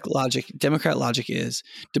Democrat logic is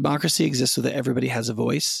democracy exists so that everybody has a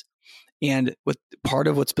voice, and part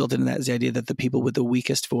of what's built into that is the idea that the people with the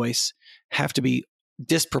weakest voice have to be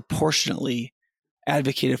disproportionately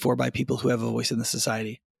advocated for by people who have a voice in the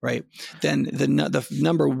society, right? Then the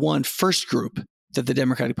number one first group that the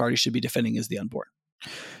Democratic Party should be defending is the unborn.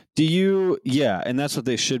 And that's what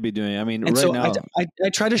they should be doing. I mean, and right so now, I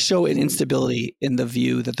try to show an instability in the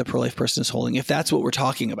view that the pro-life person is holding, if that's what we're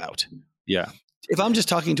talking about. Yeah. If I'm just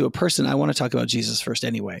talking to a person, I want to talk about Jesus first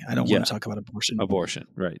anyway. I don't want to talk about abortion.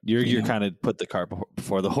 Right. You're kind of put the cart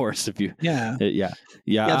before the horse. If you, yeah.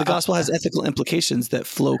 The gospel has ethical implications that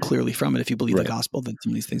flow clearly from it. If you believe the gospel, then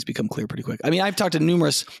some of these things become clear pretty quick. I mean, I've talked to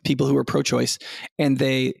numerous people who were pro-choice and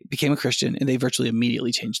they became a Christian and they virtually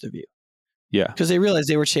immediately changed their view. Yeah. Because they realized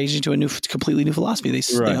they were changing to a completely new philosophy. They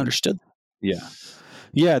understood. Yeah.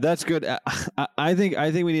 Yeah, that's good. I think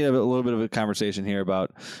we need a little bit of a conversation here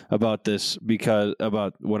about this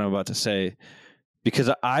about what I'm about to say,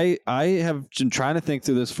 because I have been trying to think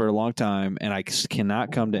through this for a long time and I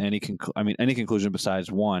cannot come to any conclusion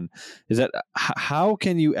besides one, is that how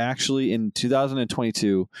can you actually in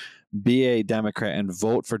 2022 be a Democrat and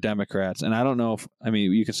vote for Democrats? And I don't know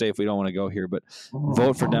you can say if we don't want to go here, but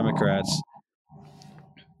vote for Democrats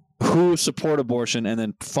who support abortion and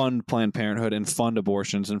then fund Planned Parenthood and fund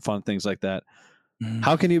abortions and fund things like that. Mm-hmm.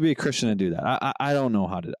 How can you be a Christian and do that? I don't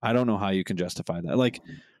know how you can justify that. Like,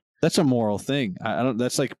 that's a moral thing.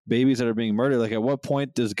 That's like babies that are being murdered. Like, at what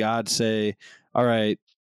point does God say, all right,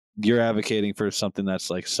 you're advocating for something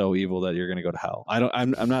that's like so evil that you're going to go to hell?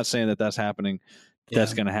 I'm not saying that that's happening. Yeah.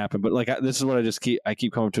 That's going to happen. But like, this is what I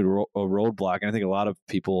keep coming to a roadblock. And I think a lot of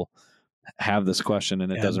people have this question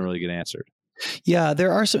and it doesn't really get answered. Yeah,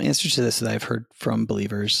 there are some answers to this that I've heard from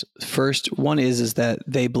believers. First, one is that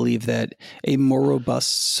they believe that a more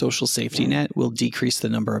robust social safety net will decrease the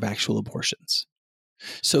number of actual abortions.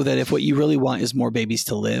 So that if what you really want is more babies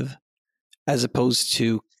to live, as opposed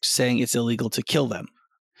to saying it's illegal to kill them,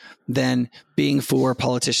 then being for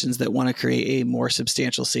politicians that want to create a more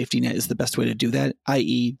substantial safety net is the best way to do that,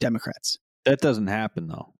 i.e. Democrats. That doesn't happen,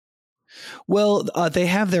 though. Well, they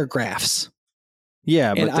have their graphs.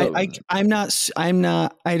 Yeah, but I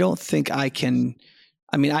don't think I can.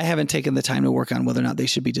 I mean, I haven't taken the time to work on whether or not they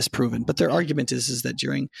should be disproven. But their argument is that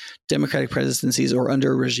during Democratic presidencies or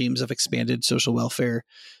under regimes of expanded social welfare,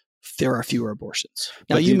 there are fewer abortions.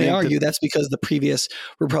 Now, you may argue that's because the previous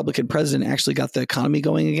Republican president actually got the economy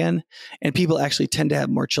going again, and people actually tend to have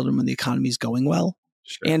more children when the economy is going well,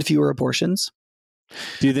 and fewer abortions.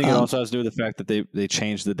 Do you think it also has to do with the fact that they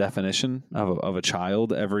changed the definition of a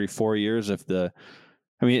child every 4 years? If a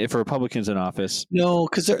Republicans in office, no,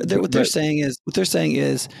 because what they're saying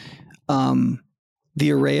is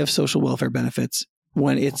the array of social welfare benefits,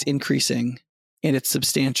 when it's increasing and it's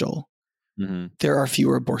substantial, there are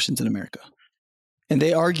fewer abortions in America. And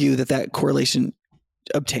they argue that correlation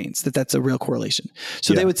obtains, that's a real correlation.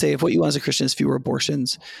 So they would say if what you want as a Christian is fewer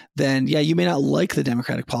abortions, then you may not like the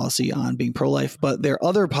Democratic policy on being pro-life, but there are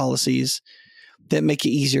other policies that make it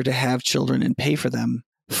easier to have children and pay for them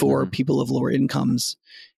for people of lower incomes.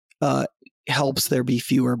 Helps there be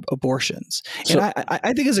fewer abortions. So, and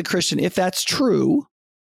I think as a Christian, if that's true,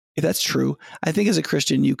 I think as a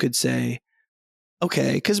Christian, you could say,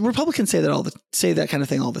 okay, because Republicans say that kind of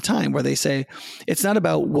thing all the time, where they say it's not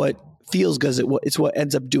about what feels good, it's what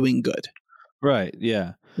ends up doing good. Right.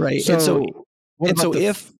 Yeah. Right. So,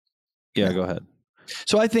 go ahead.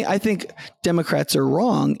 So I think Democrats are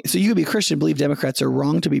wrong. So you could be a Christian, believe Democrats are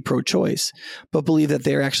wrong to be pro-choice, but believe that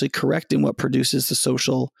they're actually correct in what produces the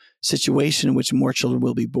social situation in which more children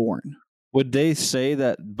will be born. Would they say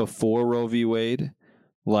that before Roe v. Wade,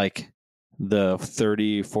 like the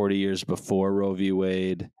 30, 40 years before Roe v.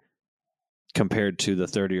 Wade compared to the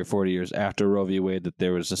 30 or 40 years after Roe v. Wade, that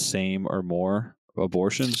there was the same or more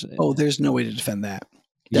abortions? Oh, there's no way to defend that.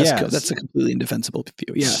 That's a completely indefensible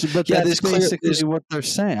view. Yeah, but that's basically what they're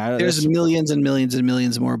saying. There's millions and millions and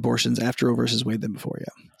millions more abortions after Roe versus Wade than before.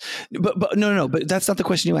 Yeah, but no. But that's not the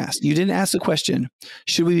question you asked. You didn't ask the question: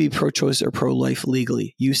 should we be pro-choice or pro-life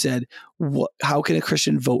legally? You said, how can a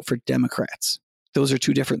Christian vote for Democrats? Those are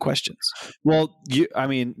two different questions. Well,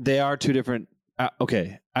 they are two different.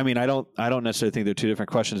 Okay. I don't necessarily think they're two different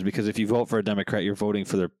questions, because if you vote for a Democrat, you're voting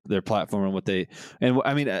for their platform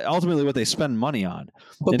and ultimately what they spend money on.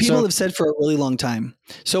 But people have said for a really long time.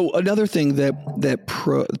 So another thing that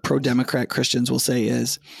pro-Democrat Christians will say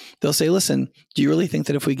is they'll say, listen, do you really think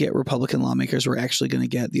that if we get Republican lawmakers, we're actually going to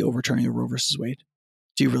get the overturning of Roe versus Wade?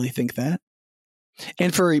 Do you really think that?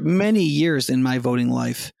 And for many years in my voting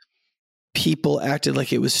life, people acted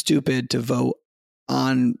like it was stupid to vote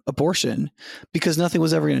on abortion because nothing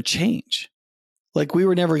was ever going to change. Like, we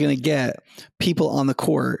were never going to get people on the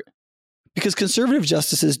court, because conservative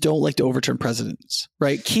justices don't like to overturn precedents,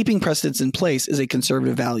 right? Keeping precedents in place is a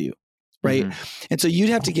conservative value, right? And so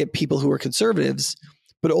you'd have to get people who are conservatives,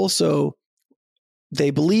 but also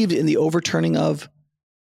they believed in the overturning of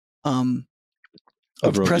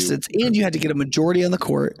precedents, and you had to get a majority on the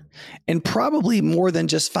court, and probably more than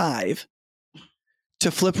just 5, to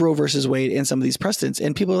flip Roe versus Wade and some of these precedents.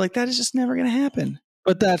 And people are like, that is just never going to happen.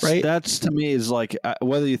 But that's to me is like,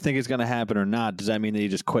 whether you think it's going to happen or not, does that mean that you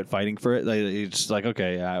just quit fighting for it? Like, you're just like,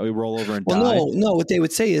 okay, we roll over and die? No. What they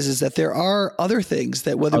would say is that there are other things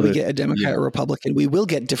that whether we get a Democrat or Republican, we will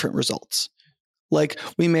get different results. Like,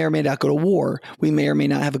 we may or may not go to war. We may or may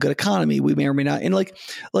not have a good economy. We may or may not. And like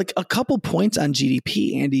a couple points on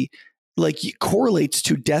GDP, Andy, like, correlates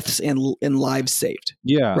to deaths and lives saved.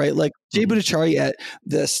 Yeah. Right. Like, Jay Bhattacharya at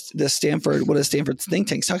the Stanford, one of Stanford's think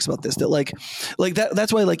tanks, talks about this, that like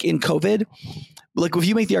that's why, like, in COVID, like, if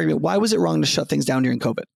you make the argument, why was it wrong to shut things down during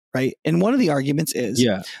COVID? Right. And one of the arguments is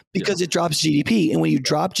because it drops GDP. And when you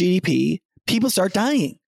drop GDP, people start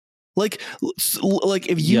dying. Like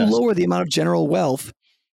if you lower the amount of general wealth,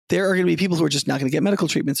 there are going to be people who are just not going to get medical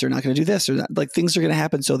treatments. They're not going to do this or that. Like, things are going to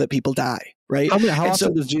happen so that people die, right? How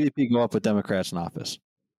often does GDP go up with Democrats in office?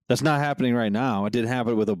 That's not happening right now. It didn't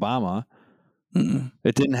happen with Obama.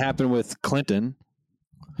 It didn't happen with Clinton.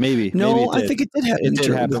 Maybe. I think it did happen. It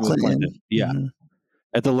did happen with Clinton. Yeah.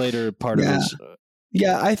 At the later part of his.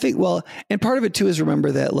 I think, and part of it too is,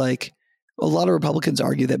 remember that, like, a lot of Republicans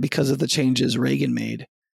argue that because of the changes Reagan made,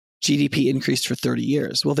 GDP increased for 30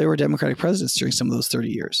 years. Well, there were Democratic presidents during some of those 30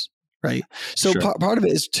 years, right? So part of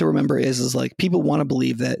it is to remember is like, people want to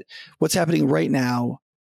believe that what's happening right now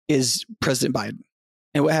is President Biden.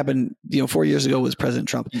 And what happened, 4 years ago was President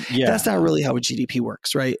Trump. Yeah. That's not really how a GDP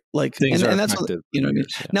works, right? Like, and that's what, you know what I mean?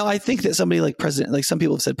 Yeah. Now, I think that somebody like some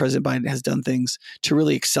people have said President Biden has done things to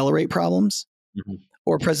really accelerate problems,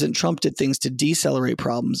 or President Trump did things to decelerate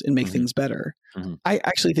problems and make things better. I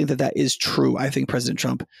actually think that is true. I think President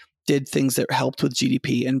Trump did things that helped with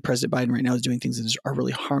GDP, and President Biden right now is doing things that are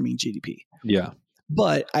really harming GDP. Yeah.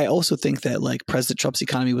 But I also think that like President Trump's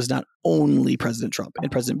economy was not only President Trump, and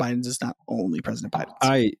President Biden's is not only President Biden's.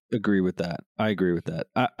 I agree with that.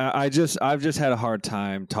 I've just had a hard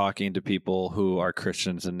time talking to people who are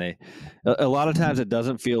Christians, and a lot of times it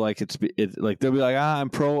doesn't feel like it's like they'll be like, I'm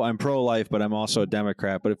pro life, but I'm also a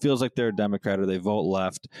Democrat. But it feels like they're a Democrat or they vote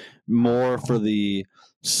left more for the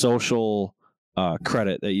social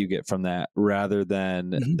credit that you get from that, rather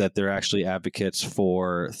than that they're actually advocates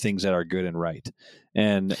for things that are good and right.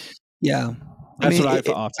 And yeah, that's what I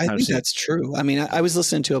think that's true. I mean, I was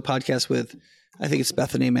listening to a podcast with, I think it's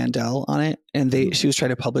Bethany Mandel on it, and she was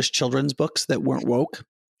trying to publish children's books that weren't woke,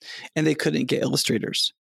 and they couldn't get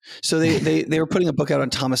illustrators. So they were putting a book out on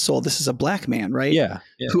Thomas Sowell. This is a black man, right? Yeah,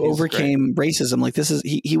 who overcame racism. Like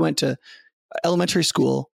he went to elementary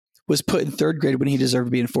school, was put in third grade when he deserved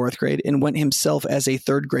to be in fourth grade, and went himself as a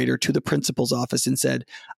third grader to the principal's office and said,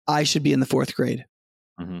 I should be in the fourth grade.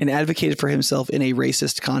 And advocated for himself in a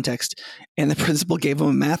racist context. And the principal gave him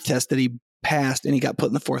a math test that he passed, and he got put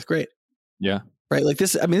in the fourth grade. Yeah. Right. Like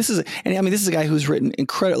this. I mean, this is a guy who's written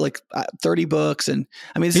incredible, 30 books. And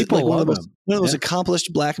I mean, this People is like one of the him. most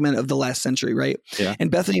accomplished black men of the last century. Right. Yeah.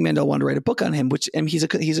 And Bethany Mandel wanted to write a book on him, and he's a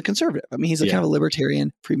conservative. I mean, he's a kind of a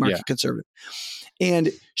libertarian, free market conservative.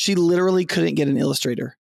 And she literally couldn't get an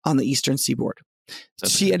illustrator on the Eastern Seaboard.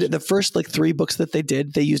 She had the first 3 books that they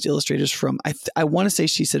did. They used illustrators from, I want to say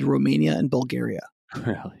she said Romania and Bulgaria.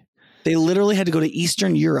 Really? They literally had to go to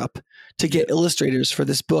Eastern Europe to get illustrators for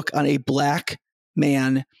this book on a black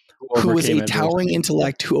man who was a towering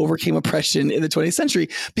intellect who overcame oppression in the 20th century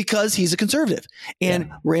because he's a conservative.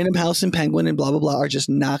 And Random House and Penguin and blah, blah, blah are just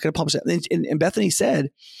not going to publish that. And Bethany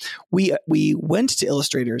said, we went to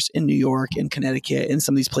illustrators in New York and Connecticut and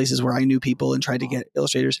some of these places where I knew people and tried to get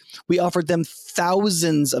illustrators. We offered them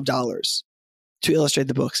thousands of dollars to illustrate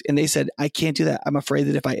the books. And they said, I can't do that. I'm afraid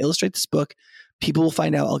that if I illustrate this book, people will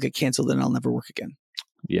find out, I'll get canceled and I'll never work again.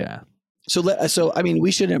 Yeah. So I mean,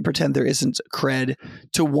 we shouldn't pretend there isn't cred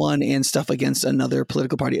to one and stuff against another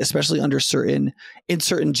political party, especially in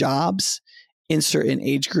certain jobs, in certain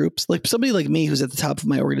age groups. Like somebody like me who's at the top of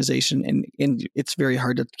my organization, and it's very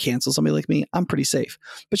hard to cancel somebody like me. I'm pretty safe.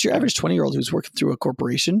 But your average 20-year-old who's working through a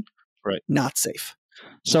corporation, right, not safe.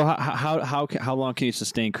 So how long can you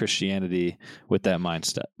sustain Christianity with that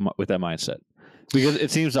mindset? Because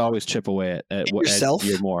it seems to always chip away at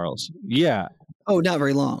your morals. Yeah. Oh, not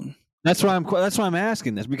very long. That's why I'm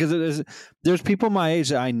asking this, because there's people my age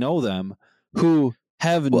that I know them who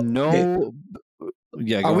have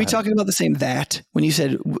Yeah. Are we talking about the same that when you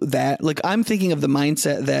said that? Like I'm thinking of the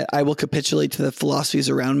mindset that I will capitulate to the philosophies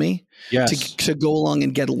around me to go along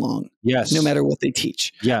and get along. Yes. No matter what they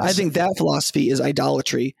teach. Yes. I think that philosophy is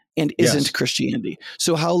idolatry and isn't Christianity.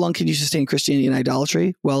 So how long can you sustain Christianity and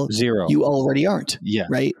idolatry? Well, 0. You already aren't. Yeah.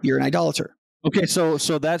 Right? You're an idolater. Okay, so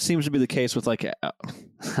that seems to be the case with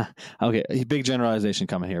okay, big generalization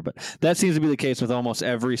coming here, but that seems to be the case with almost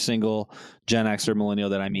every single Gen X or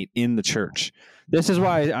millennial that I meet in the church. This is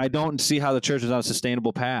why I don't see how the church is on a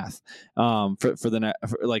sustainable path for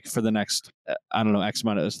the next I don't know X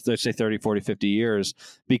amount of, let's say 30, 40, 50 years,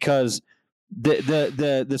 because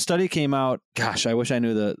the study came out. Gosh, I wish I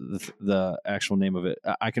knew the actual name of it.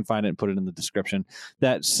 I can find it and put it in the description.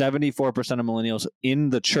 That 74% of millennials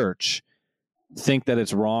in the church think that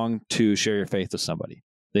it's wrong to share your faith with somebody.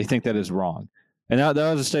 They think that is wrong. And that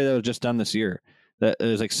was a study that was just done this year. That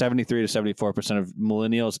there's 73 to 74% of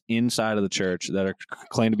millennials inside of the church that are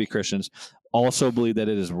claim to be Christians also believe that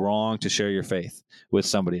it is wrong to share your faith with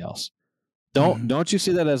somebody else. Don't you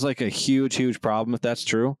see that as a huge problem if that's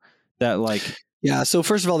true? That yeah. So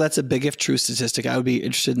first of all, that's a big if true statistic. I would be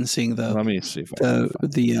interested in seeing Let me see if I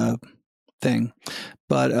the thing.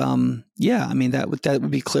 But yeah, I mean that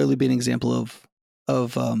would be clearly be an example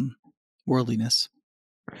of worldliness.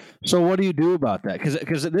 So what do you do about that?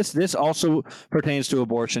 Because this also pertains to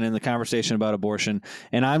abortion and the conversation about abortion.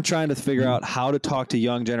 And I'm trying to figure out how to talk to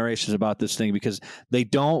young generations about this thing, because they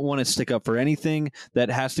don't want to stick up for anything that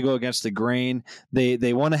has to go against the grain.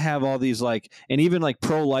 They want to have all these and even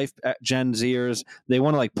pro-life Gen Zers, they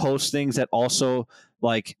want to post things that also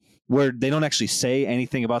where they don't actually say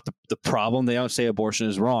anything about the problem. They don't say abortion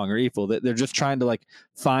is wrong or evil. They're just trying to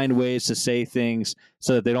find ways to say things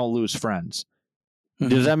so that they don't lose friends.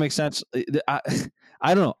 Does that make sense?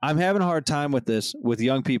 I don't know. I'm having a hard time with this, with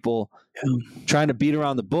young people trying to beat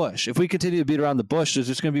around the bush. If we continue to beat around the bush, there's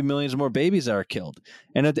just going to be millions more babies that are killed.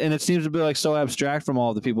 And it seems to be so abstract from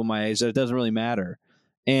all the people my age that it doesn't really matter.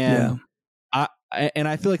 And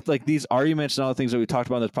I feel like these arguments and all the things that we talked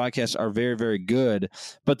about in this podcast are very, very good,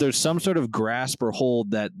 but there's some sort of grasp or hold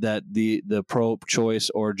that the pro-choice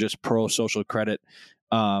or just pro-social credit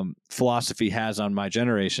philosophy has on my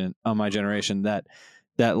generation that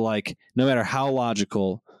like, no matter how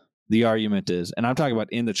logical the argument is, and I'm talking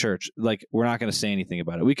about in the church, like, we're not going to say anything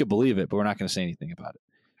about it. We could believe it, but we're not going to say anything about it.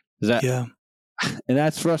 Is that, yeah. And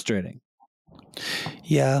that's frustrating.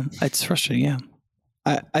 Yeah, it's frustrating. Yeah.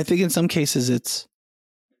 I think in some cases it's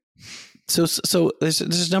so there's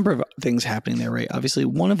a number of things happening there, right? Obviously,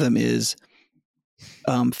 one of them is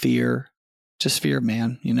fear, just fear of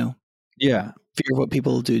man, Yeah. Fear of what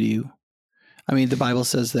people will do to you. I mean, the Bible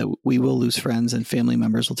says that we will lose friends and family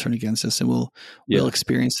members will turn against us, and we'll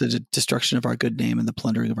experience the destruction of our good name and the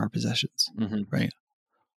plundering of our possessions, right?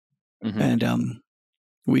 Mm-hmm. And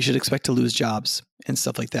we should expect to lose jobs and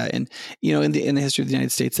stuff like that. And in the history of the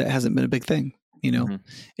United States, that hasn't been a big thing,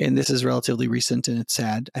 And this is relatively recent, and it's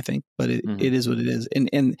sad, I think, but it is what it is.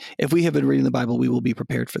 And if we have been reading the Bible, we will be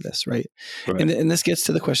prepared for this, right? And this gets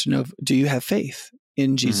to the question of, do you have faith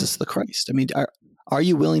in Jesus the Christ? I mean, are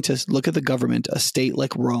you willing to look at the government, a state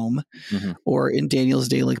like Rome, or in Daniel's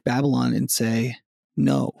day like Babylon, and say,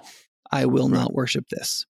 no, I will not worship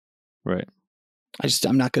this. Right.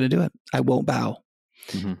 I'm not going to do it. I won't bow.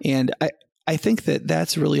 And I think that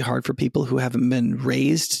that's really hard for people who haven't been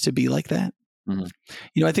raised to be like that.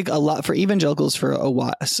 I think a lot for evangelicals for a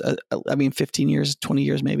while, 15 years, 20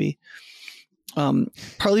 years, maybe,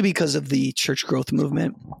 partly because of the church growth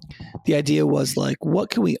movement. The idea was like, what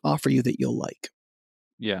can we offer you that you'll like?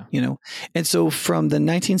 Yeah. And so from the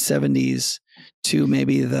 1970s to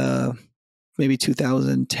maybe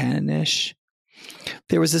 2010-ish,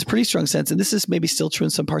 there was this pretty strong sense, and this is maybe still true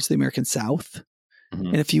in some parts of the American South,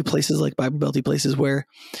 in a few places like Bible Belty places, where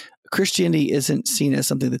Christianity isn't seen as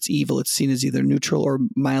something that's evil. It's seen as either neutral or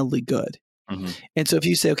mildly good. And so if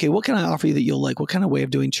you say, okay, what can I offer you that you'll like? What kind of way of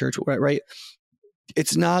doing church? Right?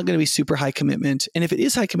 It's not going to be super high commitment. And if it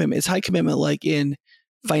is high commitment, it's high commitment like in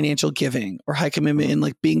financial giving, or high commitment in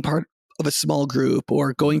like being part of a small group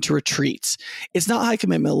or going to retreats. It's not high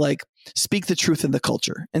commitment like speak the truth in the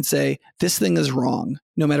culture and say, this thing is wrong.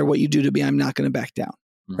 No matter what you do to me, I'm not going to back down.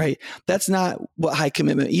 Right. That's not what high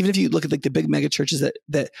commitment, even if you look at like the big mega churches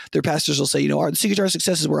that their pastors will say, the secret to our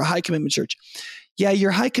success is we're a high commitment church. Yeah,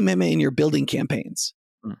 you're high commitment in your building campaigns,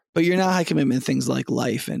 but you're not high commitment in things like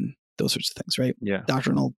life and those sorts of things, right? Yeah.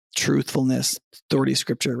 Doctrinal truthfulness, authority of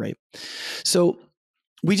scripture, right? So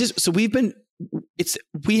we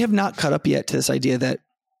have not caught up yet to this idea that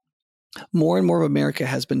more and more of America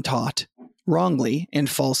has been taught wrongly and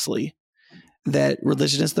falsely that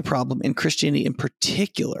religion is the problem, and Christianity in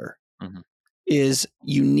particular is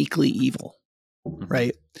uniquely evil,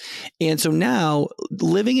 right? And so now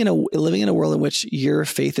living in a world in which your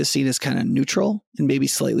faith is seen as kind of neutral and maybe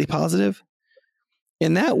slightly positive,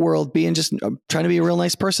 in that world, being just trying to be a real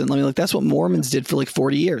nice person. I mean, like that's what Mormons did for like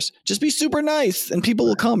 40 years. Just be super nice and people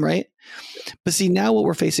will come, right? But see, now what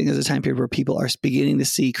we're facing is a time period where people are beginning to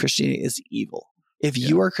see Christianity as evil. If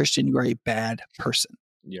you are a Christian, you are a bad person.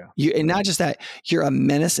 Yeah. And not just that, you're a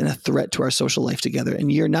menace and a threat to our social life together.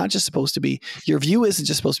 And you're not just supposed to be, your view isn't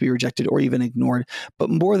just supposed to be rejected or even ignored,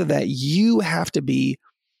 but more than that, you have to be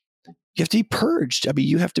purged. I mean,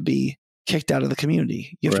 you have to be kicked out of the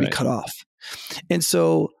community. You have to be cut off. And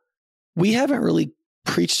so we haven't really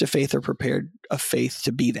preached a faith or prepared a faith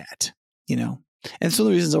to be that, And so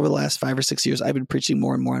the reasons over the last 5 or 6 years, I've been preaching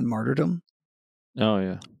more and more on martyrdom. Oh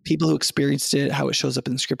yeah. People who experienced it, how it shows up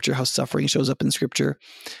in scripture, how suffering shows up in scripture,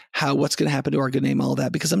 what's going to happen to our good name, all of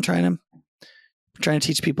that, because I'm trying to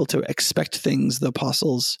teach people to expect things the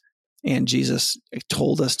apostles and Jesus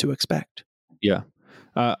told us to expect. Yeah.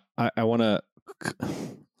 I want to,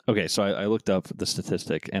 okay. So I looked up the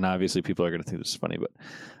statistic, and obviously people are going to think this is funny, but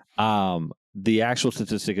the actual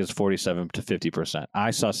statistic is 47 to 50%.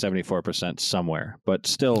 I saw 74% somewhere, but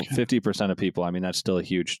still 50% of people. I mean, that's still a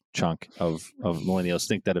huge chunk of millennials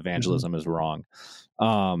think that evangelism is wrong.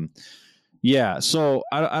 Yeah. So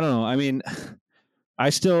I don't know. I mean,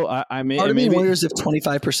 I may. Part of me wonders if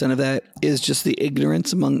 25% of that is just the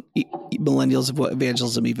ignorance among millennials of what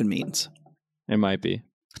evangelism even means. It might be.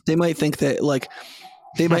 They might think that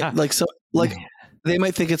they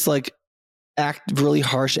might think it's like really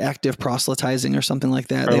harsh active proselytizing or something like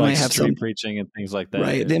that. Or they like might have street preaching and things like that.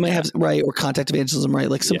 Right. They might have or contact evangelism, right?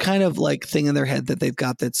 Like some kind of like thing in their head that they've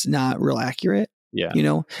got that's not real accurate. Yeah.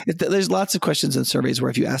 There's lots of questions in surveys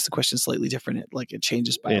where if you ask the question slightly different, it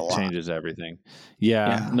changes by a lot. It changes everything.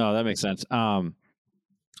 Yeah. No, that makes sense.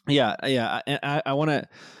 Yeah. I want to,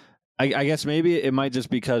 I guess maybe it might just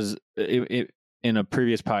because it in a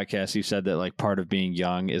previous podcast, you said that like part of being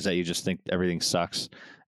young is that you just think everything sucks.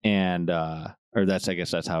 And or I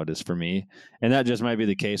guess that's how it is for me. And that just might be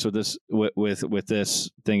the case with this, with this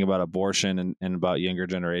thing about abortion and about younger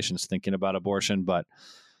generations thinking about abortion. But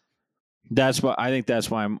that's why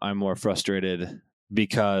I'm more frustrated,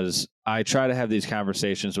 because I try to have these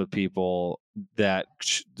conversations with people that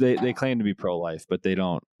they claim to be pro-life, but they're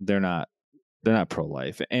not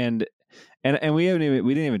pro-life. And we didn't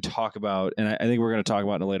even talk about, and I think we're going to talk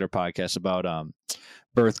about in a later podcast about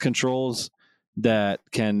birth controls that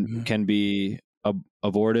can be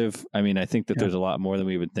abortive. I mean, I think that there's a lot more than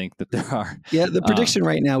we even think that there are. Yeah, the prediction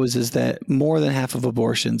right now is that more than half of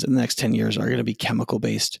abortions in the next 10 years are going to be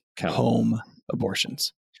chemical-based home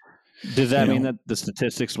abortions. Does that mean that the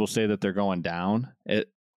statistics will say that they're going down? If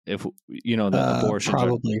the abortions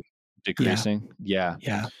probably are decreasing? Yeah.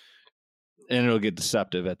 And it'll get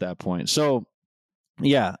deceptive at that point. So,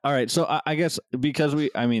 yeah. All right. So I guess because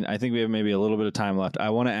I think we have maybe a little bit of time left. I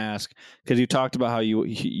want to ask, because you talked about how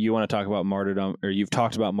you want to talk about martyrdom, or you've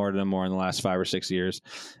talked about martyrdom more in the last 5 or 6 years.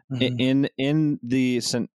 Mm-hmm. In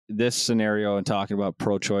this scenario, and talking about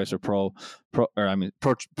pro-choice or pro-life,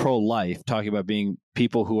 talking about being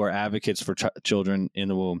people who are advocates for children in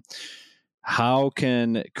the womb. How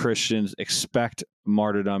can Christians expect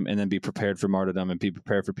martyrdom and then be prepared for martyrdom and be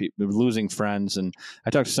prepared for losing friends? And I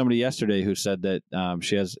talked to somebody yesterday who said that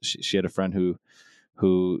she had a friend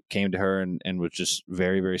who came to her and was just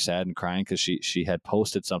very, very sad and crying because she had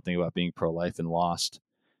posted something about being pro-life and lost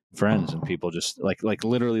friends, and people just like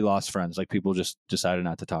literally lost friends. Like, people just decided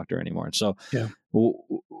not to talk to her anymore. And so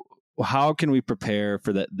how can we prepare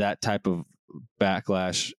for that type of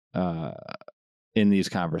backlash in these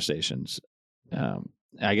conversations?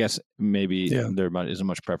 I guess maybe there isn't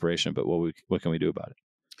much preparation, but what can we do about it?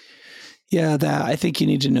 Yeah, I think you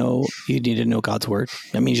need to know God's word.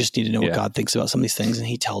 I mean, you just need to know what God thinks about some of these things, and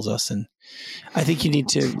he tells us. And I think you need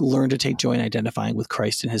to learn to take joy in identifying with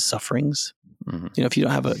Christ and his sufferings. Mm-hmm. If you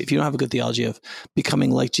don't have a good theology of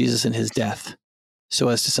becoming like Jesus in his death, so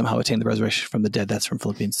as to somehow attain the resurrection from the dead, that's from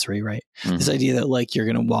Philippians 3, right? Mm-hmm. This idea that you're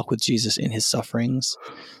going to walk with Jesus in his sufferings,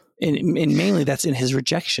 and mainly that's in his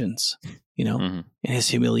rejections, in his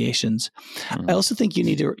humiliations. Mm-hmm. I also think you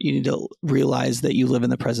need to realize that you live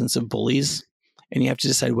in the presence of bullies, and you have to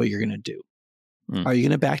decide what you're going to do. Mm-hmm. Are you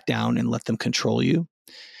going to back down and let them control you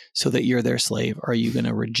so that you're their slave? Or are you going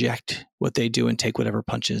to reject what they do and take whatever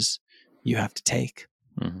punches you have to take?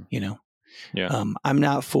 Mm-hmm. I'm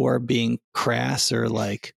not for being crass or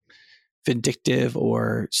vindictive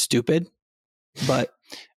or stupid, but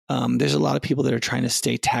there's a lot of people that are trying to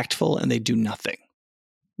stay tactful and they do nothing.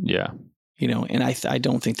 Yeah. And I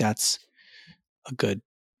don't think that's a good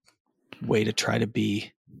way to try to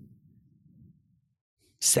be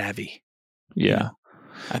savvy. Yeah.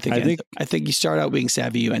 I think you start out being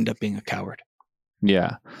savvy, you end up being a coward.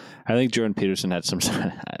 Yeah. I think Jordan Peterson had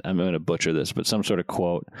I'm going to butcher this, but some sort of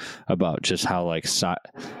quote about just how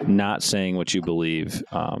not saying what you believe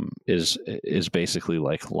is basically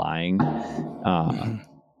like lying.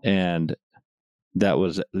 And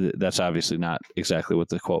that's obviously not exactly what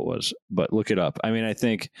the quote was, but look it up. I mean, I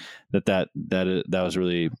think that was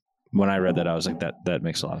really, when I read that, I was like, that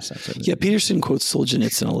makes a lot of sense. Yeah. Peterson quotes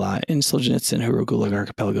Solzhenitsyn a lot, and Solzhenitsyn, who wrote Gulag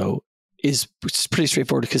Archipelago, is pretty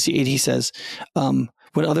straightforward, because he says,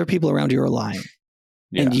 when other people around you are lying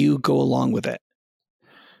and you go along with it,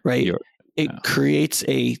 right? It creates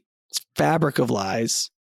a fabric of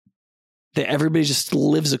lies that everybody just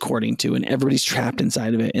lives according to, and everybody's trapped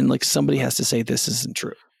inside of it. And somebody has to say, this isn't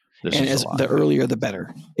true. And as the earlier, the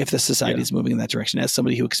better, if the society is moving in that direction, as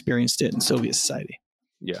somebody who experienced it in Soviet society.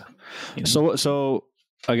 Yeah. So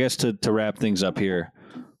I guess to wrap things up here,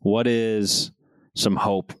 what is some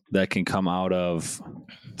hope that can come out of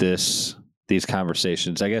these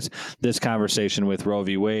conversations? I guess this conversation with Roe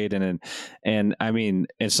v. Wade, and I mean,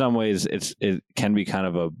 in some ways it can be kind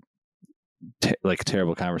of a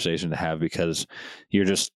terrible conversation to have, because you're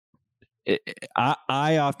just,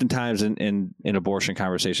 I oftentimes in abortion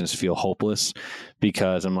conversations feel hopeless,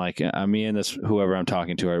 because I'm like, me and whoever I'm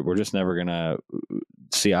talking to, we're just never gonna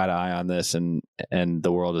see eye to eye on this, and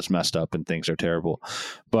the world is messed up and things are terrible.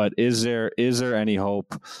 But is there any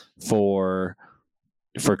hope for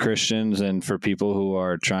Christians and for people who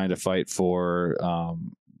are trying to fight for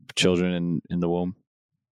children in the womb?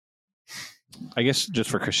 I guess just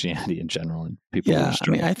for Christianity in general, and people. Yeah, I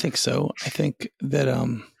mean, I think so. I think that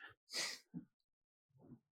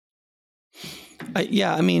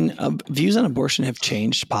views on abortion have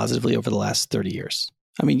changed positively over the last 30 years.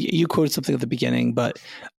 I mean, you quoted something at the beginning, but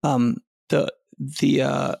the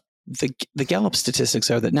Gallup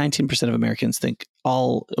statistics are that 19% of Americans think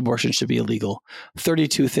all abortion should be illegal.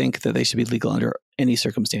 32 think that they should be legal under any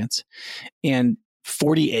circumstance, and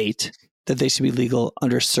 48 that they should be legal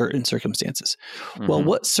under certain circumstances. Mm-hmm. Well,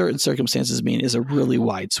 what certain circumstances mean is a really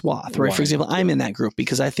wide swath, right? For example, I'm in that group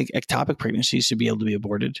because I think ectopic pregnancy should be able to be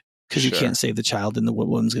aborted because you can't save the child and the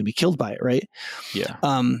woman's going to be killed by it, right? Yeah.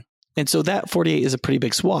 And so that 48 is a pretty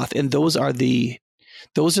big swath, and those are the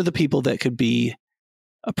people that could be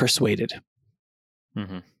persuaded.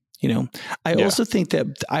 Mm-hmm. You know, I also think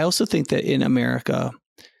that in America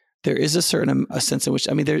there is a sense in which,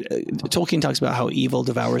 I mean, Tolkien talks about how evil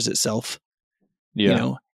devours itself. Yeah. You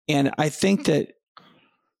know, and I think that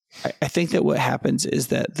what happens is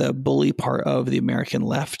that the bully part of the American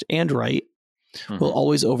left and right will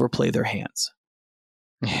always overplay their hands.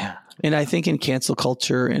 Yeah. And I think in cancel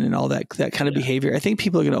culture and in all that kind of behavior, I think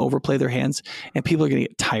people are going to overplay their hands and people are going to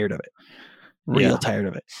get tired of it, tired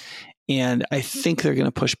of it. And I think they're going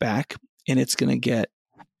to push back, and it's going to get,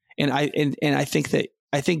 and I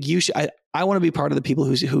think you should, I want to be part of the people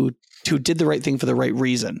who did the right thing for the right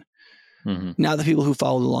reason. Mm-hmm. Not the people who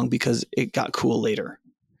followed along because it got cool later.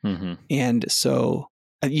 Mm-hmm. And so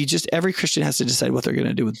every Christian has to decide what they're going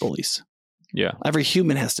to do with bullies. Yeah. Every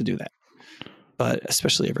human has to do that, but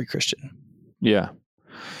especially every Christian. Yeah.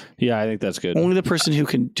 Yeah. I think that's good. Only the person who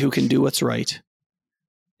can do what's right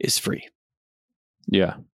is free.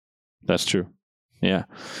 Yeah, that's true. Yeah.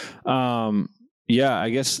 Yeah, I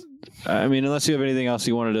guess, I mean, unless you have anything else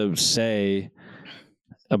you wanted to say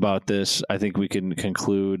about this, I think we can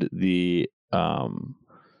conclude the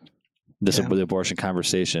abortion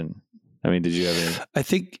conversation. I mean, did you have any? I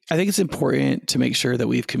think it's important to make sure that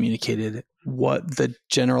we've communicated what the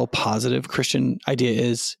general positive Christian idea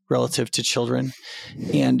is relative to children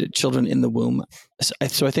and children in the womb.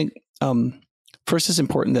 So I think first, it's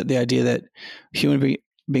important that the idea that human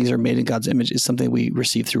beings are made in God's image is something we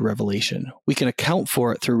receive through revelation. We can account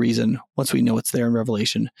for it through reason once we know it's there in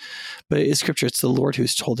revelation. But it is Scripture. It's the Lord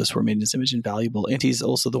who's told us we're made in His image and valuable. And He's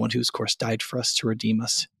also the one who, of course, died for us to redeem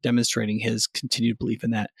us, demonstrating His continued belief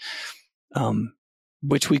in that,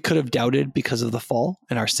 which we could have doubted because of the fall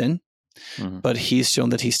and our sin. Mm-hmm. But He's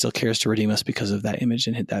shown that He still cares to redeem us because of that image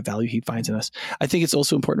and that value He finds in us. I think it's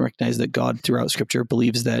also important to recognize that God, throughout Scripture,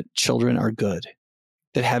 believes that children are good,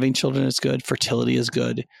 that having children is good, fertility is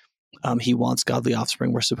good. He wants godly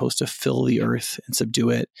offspring. We're supposed to fill the earth and subdue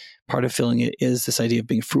it. Part of filling it is this idea of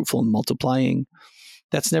being fruitful and multiplying.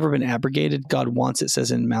 That's never been abrogated. God wants, it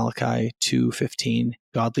says in Malachi 2:15,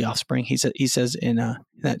 godly offspring. He says in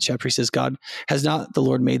that chapter, he says, God has not the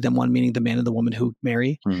Lord made them one, meaning the man and the woman who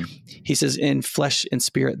marry. Mm-hmm. He says in flesh and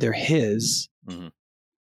spirit, they're His. Mm-hmm.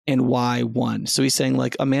 And why one? So he's saying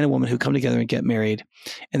like a man and woman who come together and get married,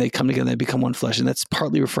 and they come together and they become one flesh. And that's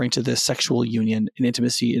partly referring to the sexual union and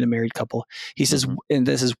intimacy in a married couple. He says, and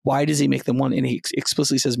this is, why does He make them one? And he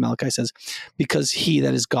explicitly says, Malachi says, because He,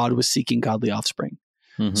 that is God, was seeking godly offspring.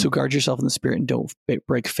 Mm-hmm. So guard yourself in the spirit and don't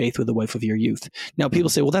break faith with the wife of your youth. Now people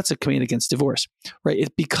say, well, that's a command against divorce, right?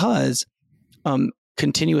 It's because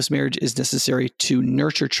continuous marriage is necessary to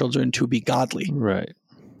nurture children to be godly. Right.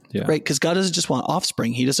 Yeah. Right. Because God doesn't just want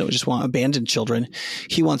offspring. He doesn't just want abandoned children.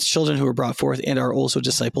 He wants children who are brought forth and are also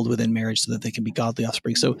discipled within marriage so that they can be godly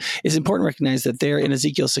offspring. So it's important to recognize that there in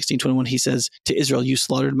Ezekiel 16:21, He says to Israel, you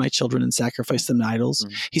slaughtered my children and sacrificed them to idols.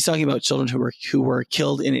 Mm-hmm. He's talking about children who were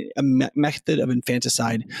killed in a method of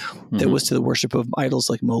infanticide that was to the worship of idols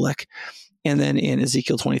like Molech. And then in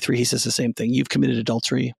Ezekiel 23, he says the same thing. You've committed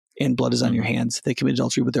adultery and blood is on your hands. They committed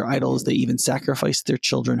adultery with their idols. They even sacrificed their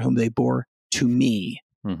children whom they bore to me.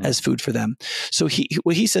 As food for them. So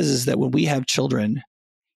what he says is that when we have children,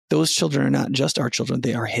 those children are not just our children,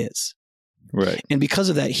 they are His. Right. And because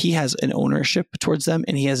of that, He has an ownership towards them,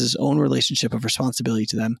 and He has His own relationship of responsibility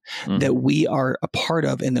to them that we are a part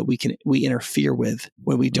of and that we interfere with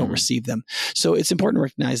when we don't receive them. So it's important to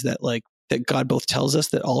recognize that that God both tells us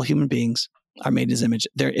that all human beings are made in His image.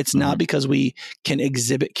 It's not because we can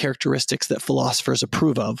exhibit characteristics that philosophers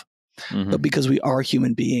approve of, but because we are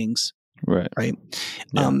human beings. Right.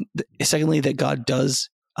 Yeah. Secondly, that God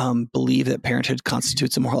does believe that parenthood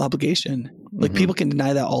constitutes a moral obligation. Like people can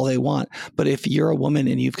deny that all they want, but if you're a woman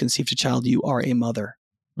and you've conceived a child, you are a mother,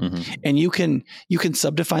 and you can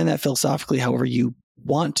subdefine that philosophically however you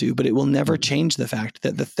want to, but it will never change the fact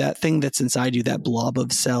that that thing that's inside you, that blob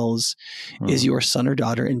of cells, is your son or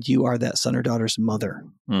daughter, and you are that son or daughter's mother.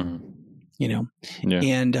 You know,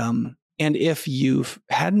 and if you've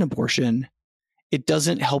had an abortion, it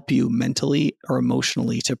doesn't help you mentally or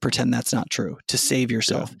emotionally to pretend that's not true, to save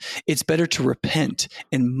yourself. Yeah. It's better to repent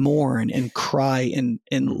and mourn and cry and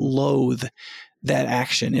loathe that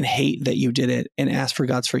action and hate that you did it and ask for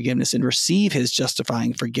God's forgiveness and receive His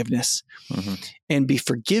justifying forgiveness and be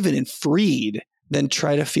forgiven and freed then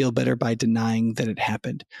try to feel better by denying that it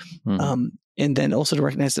happened. Mm-hmm. And then also to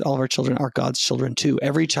recognize that all of our children are God's children too.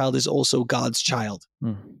 Every child is also God's child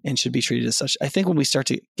and should be treated as such. I think when we start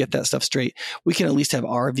to get that stuff straight, we can at least have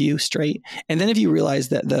our view straight. And then if you realize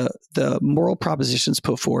that the moral propositions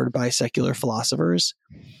put forward by secular philosophers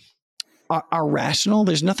are rational,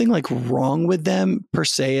 there's nothing like wrong with them per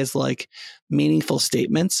se as like meaningful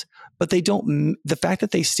statements, but they don't, the fact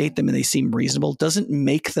that they state them and they seem reasonable doesn't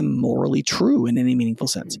make them morally true in any meaningful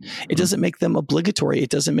sense. It doesn't make them obligatory. It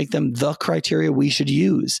doesn't make them the criteria we should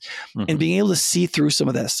use. And being able to see through some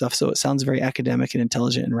of that stuff, so it sounds very academic and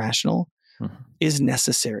intelligent and rational, is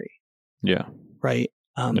necessary. Yeah. Right.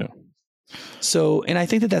 So, and I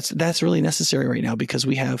think that that's really necessary right now, because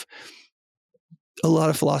we have a lot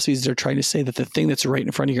of philosophies that are trying to say that the thing that's right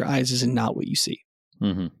in front of your eyes is not what you see.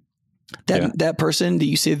 That person that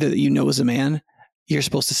you say that you know is a man, you're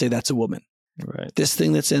supposed to say that's a woman. Right. This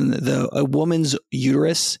thing that's in a woman's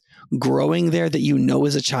uterus growing there that you know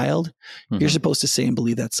is a child, you're supposed to say and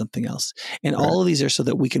believe that's something else. And all of these are so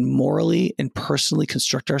that we can morally and personally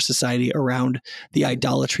construct our society around the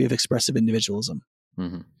idolatry of expressive individualism.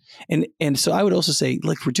 And so I would also say,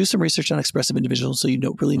 like, do some research on expressive individualism so you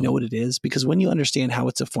don't really know what it is, because when you understand how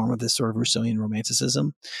it's a form of this sort of Rousseauian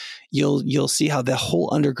romanticism, you'll see how the whole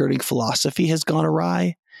undergirding philosophy has gone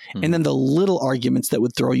awry, and then the little arguments that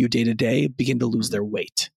would throw you day to day begin to lose their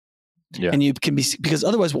weight. And you can be, because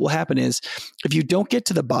otherwise what will happen is if you don't get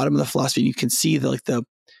to the bottom of the philosophy, you can see the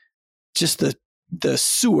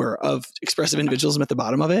sewer of expressive individualism at the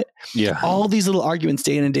bottom of it. All these little arguments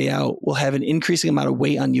day in and day out will have an increasing amount of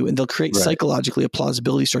weight on you, and they'll create psychologically a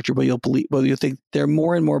plausibility structure where you'll think they're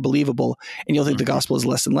more and more believable, and you'll think the gospel is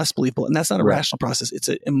less and less believable. And that's not a rational process. It's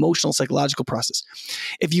an emotional, psychological process.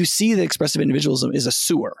 If you see that expressive individualism is a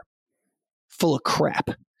sewer full of crap,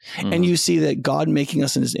 and you see that God making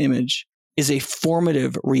us in his image is a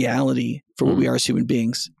formative reality for what we are as human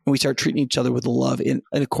beings, and we start treating each other with love in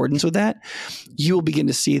accordance with that, you will begin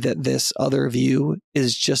to see that this other view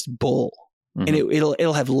is just bull. And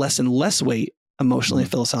it'll have less and less weight emotionally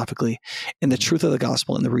and philosophically. And the truth of the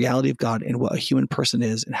gospel and the reality of God and what a human person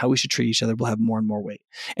is and how we should treat each other will have more and more weight.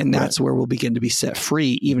 And that's where we'll begin to be set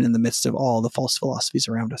free, even in the midst of all the false philosophies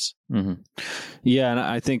around us. Yeah. And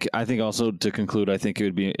I think also, to conclude, I think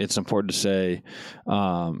it's important to say,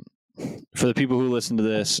 for the people who listen to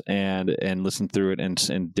this and listen through it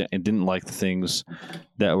and didn't like the things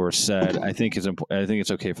that were said, I think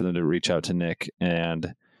it's okay for them to reach out to Nick.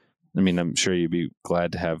 And I mean, I'm sure you'd be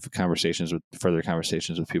glad to have further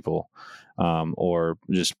conversations with people, or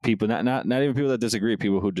just people, not even people that disagree,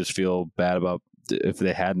 people who just feel bad about if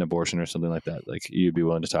they had an abortion or something like that. Like, you'd be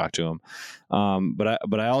willing to talk to them.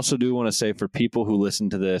 But I also do want to say, for people who listen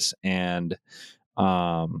to this and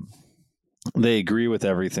they agree with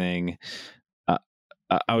everything.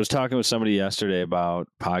 I was talking with somebody yesterday about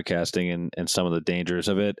podcasting and some of the dangers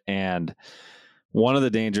of it. And one of the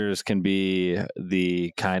dangers can be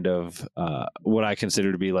the kind of what I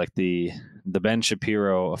consider to be like the Ben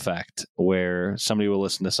Shapiro effect, where somebody will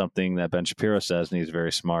listen to something that Ben Shapiro says and he's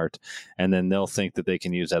very smart, and then they'll think that they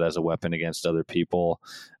can use that as a weapon against other people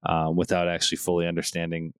without actually fully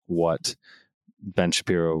understanding what Ben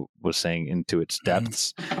Shapiro was saying into its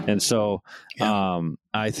depths. And so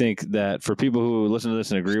I think that for people who listen to this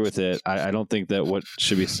and agree with it, I don't think that what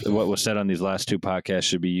was said on these last two podcasts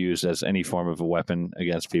should be used as any form of a weapon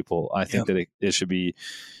against people. I think that it should be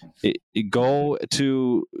go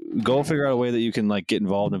figure out a way that you can like get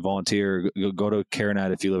involved and volunteer. Go to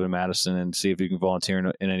CareNet if you live in Madison and see if you can volunteer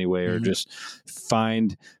in any way, or just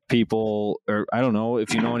find people, or I don't know,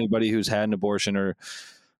 if you know anybody who's had an abortion or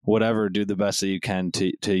whatever, do the best that you can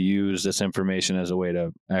to use this information as a way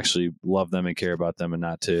to actually love them and care about them, and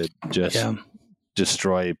not to just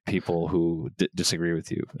destroy people who disagree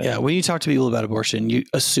with you. Yeah. When you talk to people about abortion, you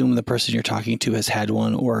assume the person you're talking to has had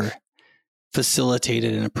one or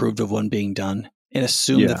facilitated and approved of one being done, and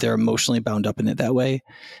assume that they're emotionally bound up in it that way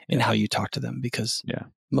in how you talk to them, because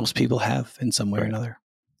most people have in some way or another.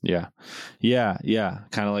 Yeah.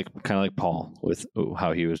 Kind of like Paul with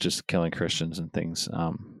how he was just killing Christians and things.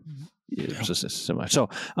 It's just similar. So,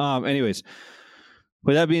 anyways,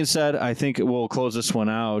 with that being said, I think we'll close this one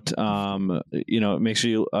out. Make sure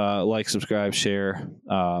you like, subscribe, share,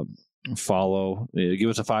 follow, give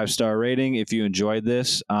us a 5-star rating if you enjoyed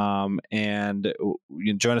this. And you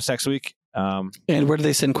can join us next week. And where do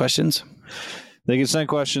they send questions? They can send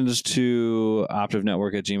questions to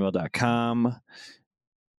optivenetwork@gmail.com.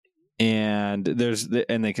 And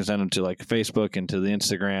they can send them to like Facebook and to the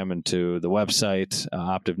Instagram and to the website,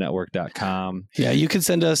 optivenetwork.com. Yeah, you can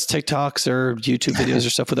send us TikToks or YouTube videos or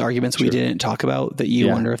stuff with arguments we didn't talk about that you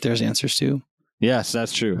wonder if there's answers to. Yes,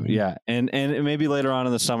 that's true. Yeah, and maybe later on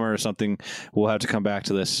in the summer or something, we'll have to come back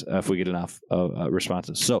to this if we get enough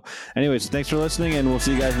responses. So, anyways, thanks for listening, and we'll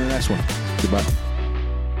see you guys in the next one. Goodbye.